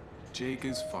down? Jake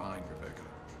is fine, Rebecca.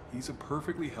 He's a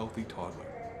perfectly healthy toddler.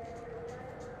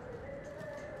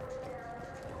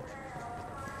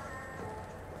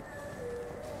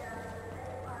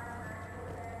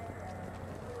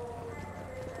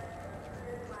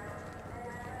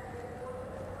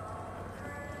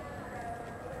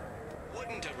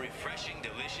 Wouldn't a refreshing,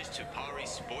 delicious Chupari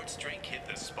sports drink hit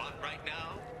the spot right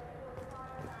now?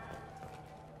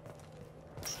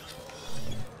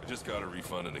 I just got a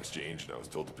refund and exchange, and I was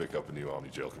told to pick up a new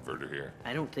Omni-Gel converter here.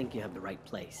 I don't think you have the right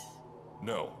place.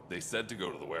 No, they said to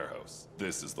go to the warehouse.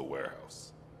 This is the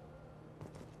warehouse.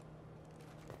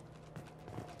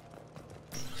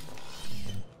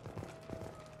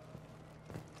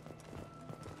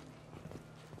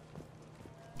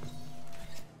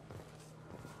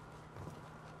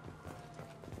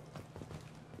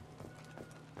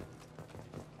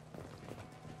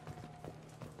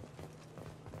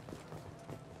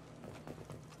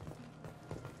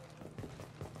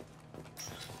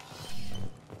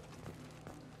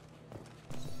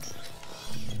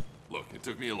 It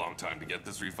took me a long time to get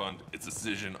this refund. It's a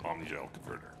Cision Omni-Gel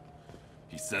converter.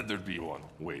 He said there'd be one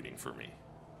waiting for me.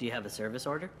 Do you have a service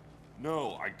order?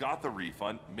 No, I got the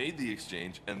refund, made the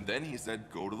exchange, and then he said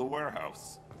go to the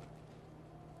warehouse.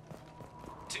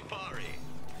 Chupari,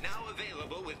 now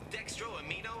available with dextro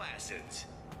amino acids.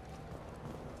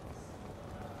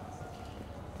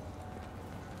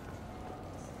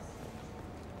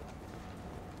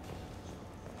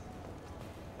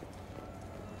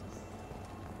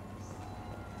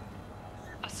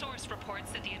 Source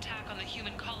reports that the attack on the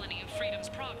human colony of Freedom's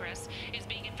Progress is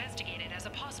being investigated as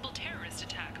a possible terrorist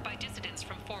attack by dissidents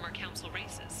from former Council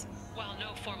races. While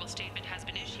no formal statement has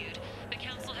been issued, the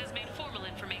Council has made formal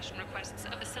information requests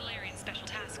of the Salarian Special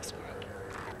Tasks Group.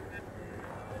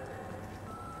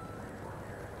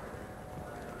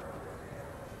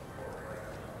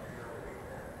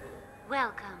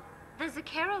 Welcome. The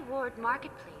Zakera Ward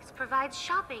Marketplace provides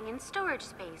shopping and storage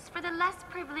space for the less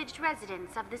privileged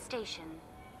residents of the station.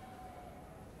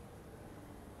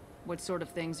 What sort of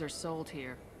things are sold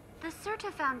here? The Certa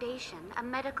Foundation, a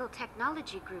medical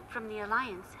technology group from the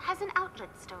Alliance, has an outlet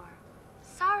store.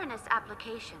 Saranus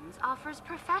Applications offers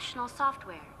professional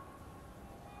software.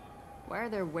 Why are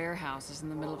there warehouses in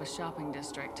the middle of a shopping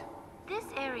district? This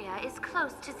area is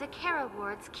close to Zakera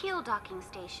Ward's Keel docking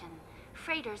station.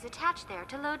 Freighters attach there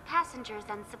to load passengers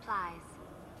and supplies.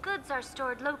 Goods are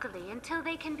stored locally until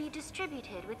they can be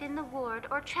distributed within the ward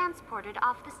or transported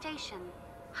off the station.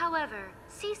 However,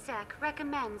 CSEC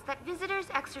recommends that visitors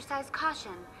exercise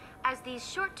caution, as these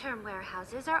short-term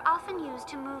warehouses are often used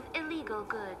to move illegal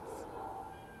goods.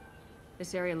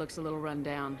 This area looks a little run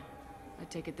down. I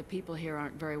take it the people here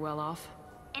aren't very well off?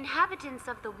 Inhabitants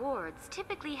of the wards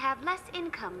typically have less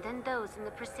income than those in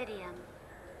the Presidium.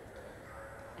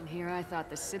 And here I thought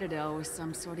the Citadel was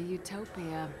some sort of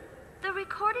utopia. The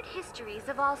recorded histories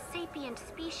of all sapient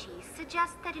species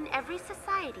suggest that in every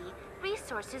society,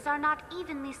 resources are not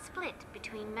evenly split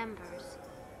between members.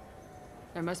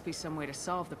 There must be some way to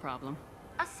solve the problem.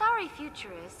 Asari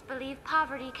futurists believe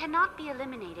poverty cannot be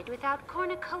eliminated without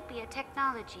cornucopia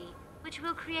technology, which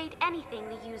will create anything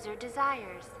the user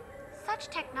desires. Such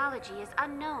technology is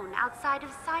unknown outside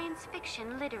of science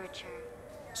fiction literature.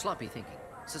 Sloppy thinking.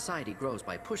 Society grows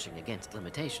by pushing against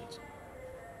limitations.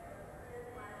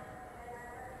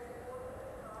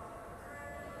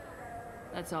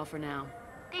 That's all for now.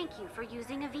 Thank you for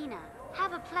using Avina.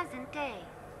 Have a pleasant day.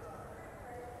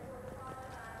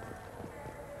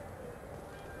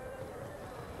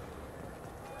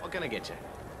 What can I get you?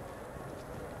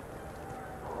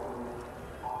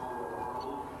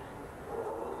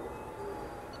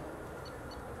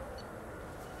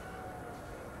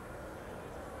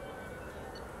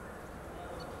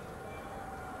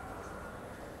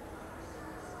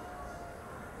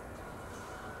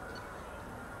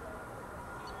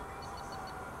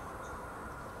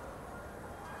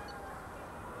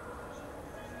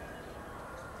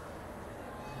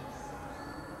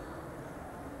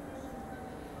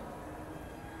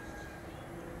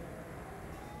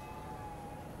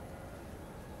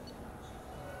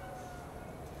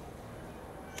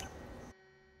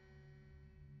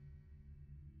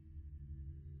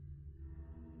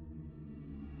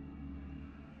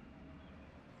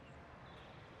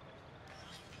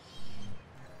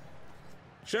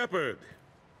 Shepard!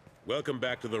 Welcome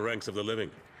back to the ranks of the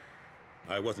living.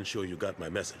 I wasn't sure you got my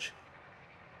message.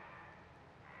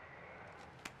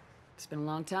 It's been a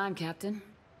long time, Captain.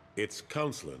 It's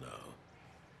Counselor now.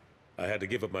 I had to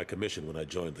give up my commission when I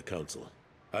joined the Council.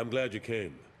 I'm glad you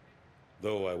came.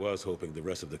 Though I was hoping the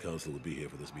rest of the Council would be here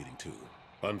for this meeting too.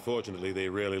 Unfortunately, they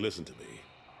rarely listen to me.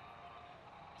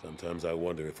 Sometimes I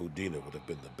wonder if Udina would have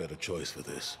been the better choice for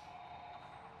this.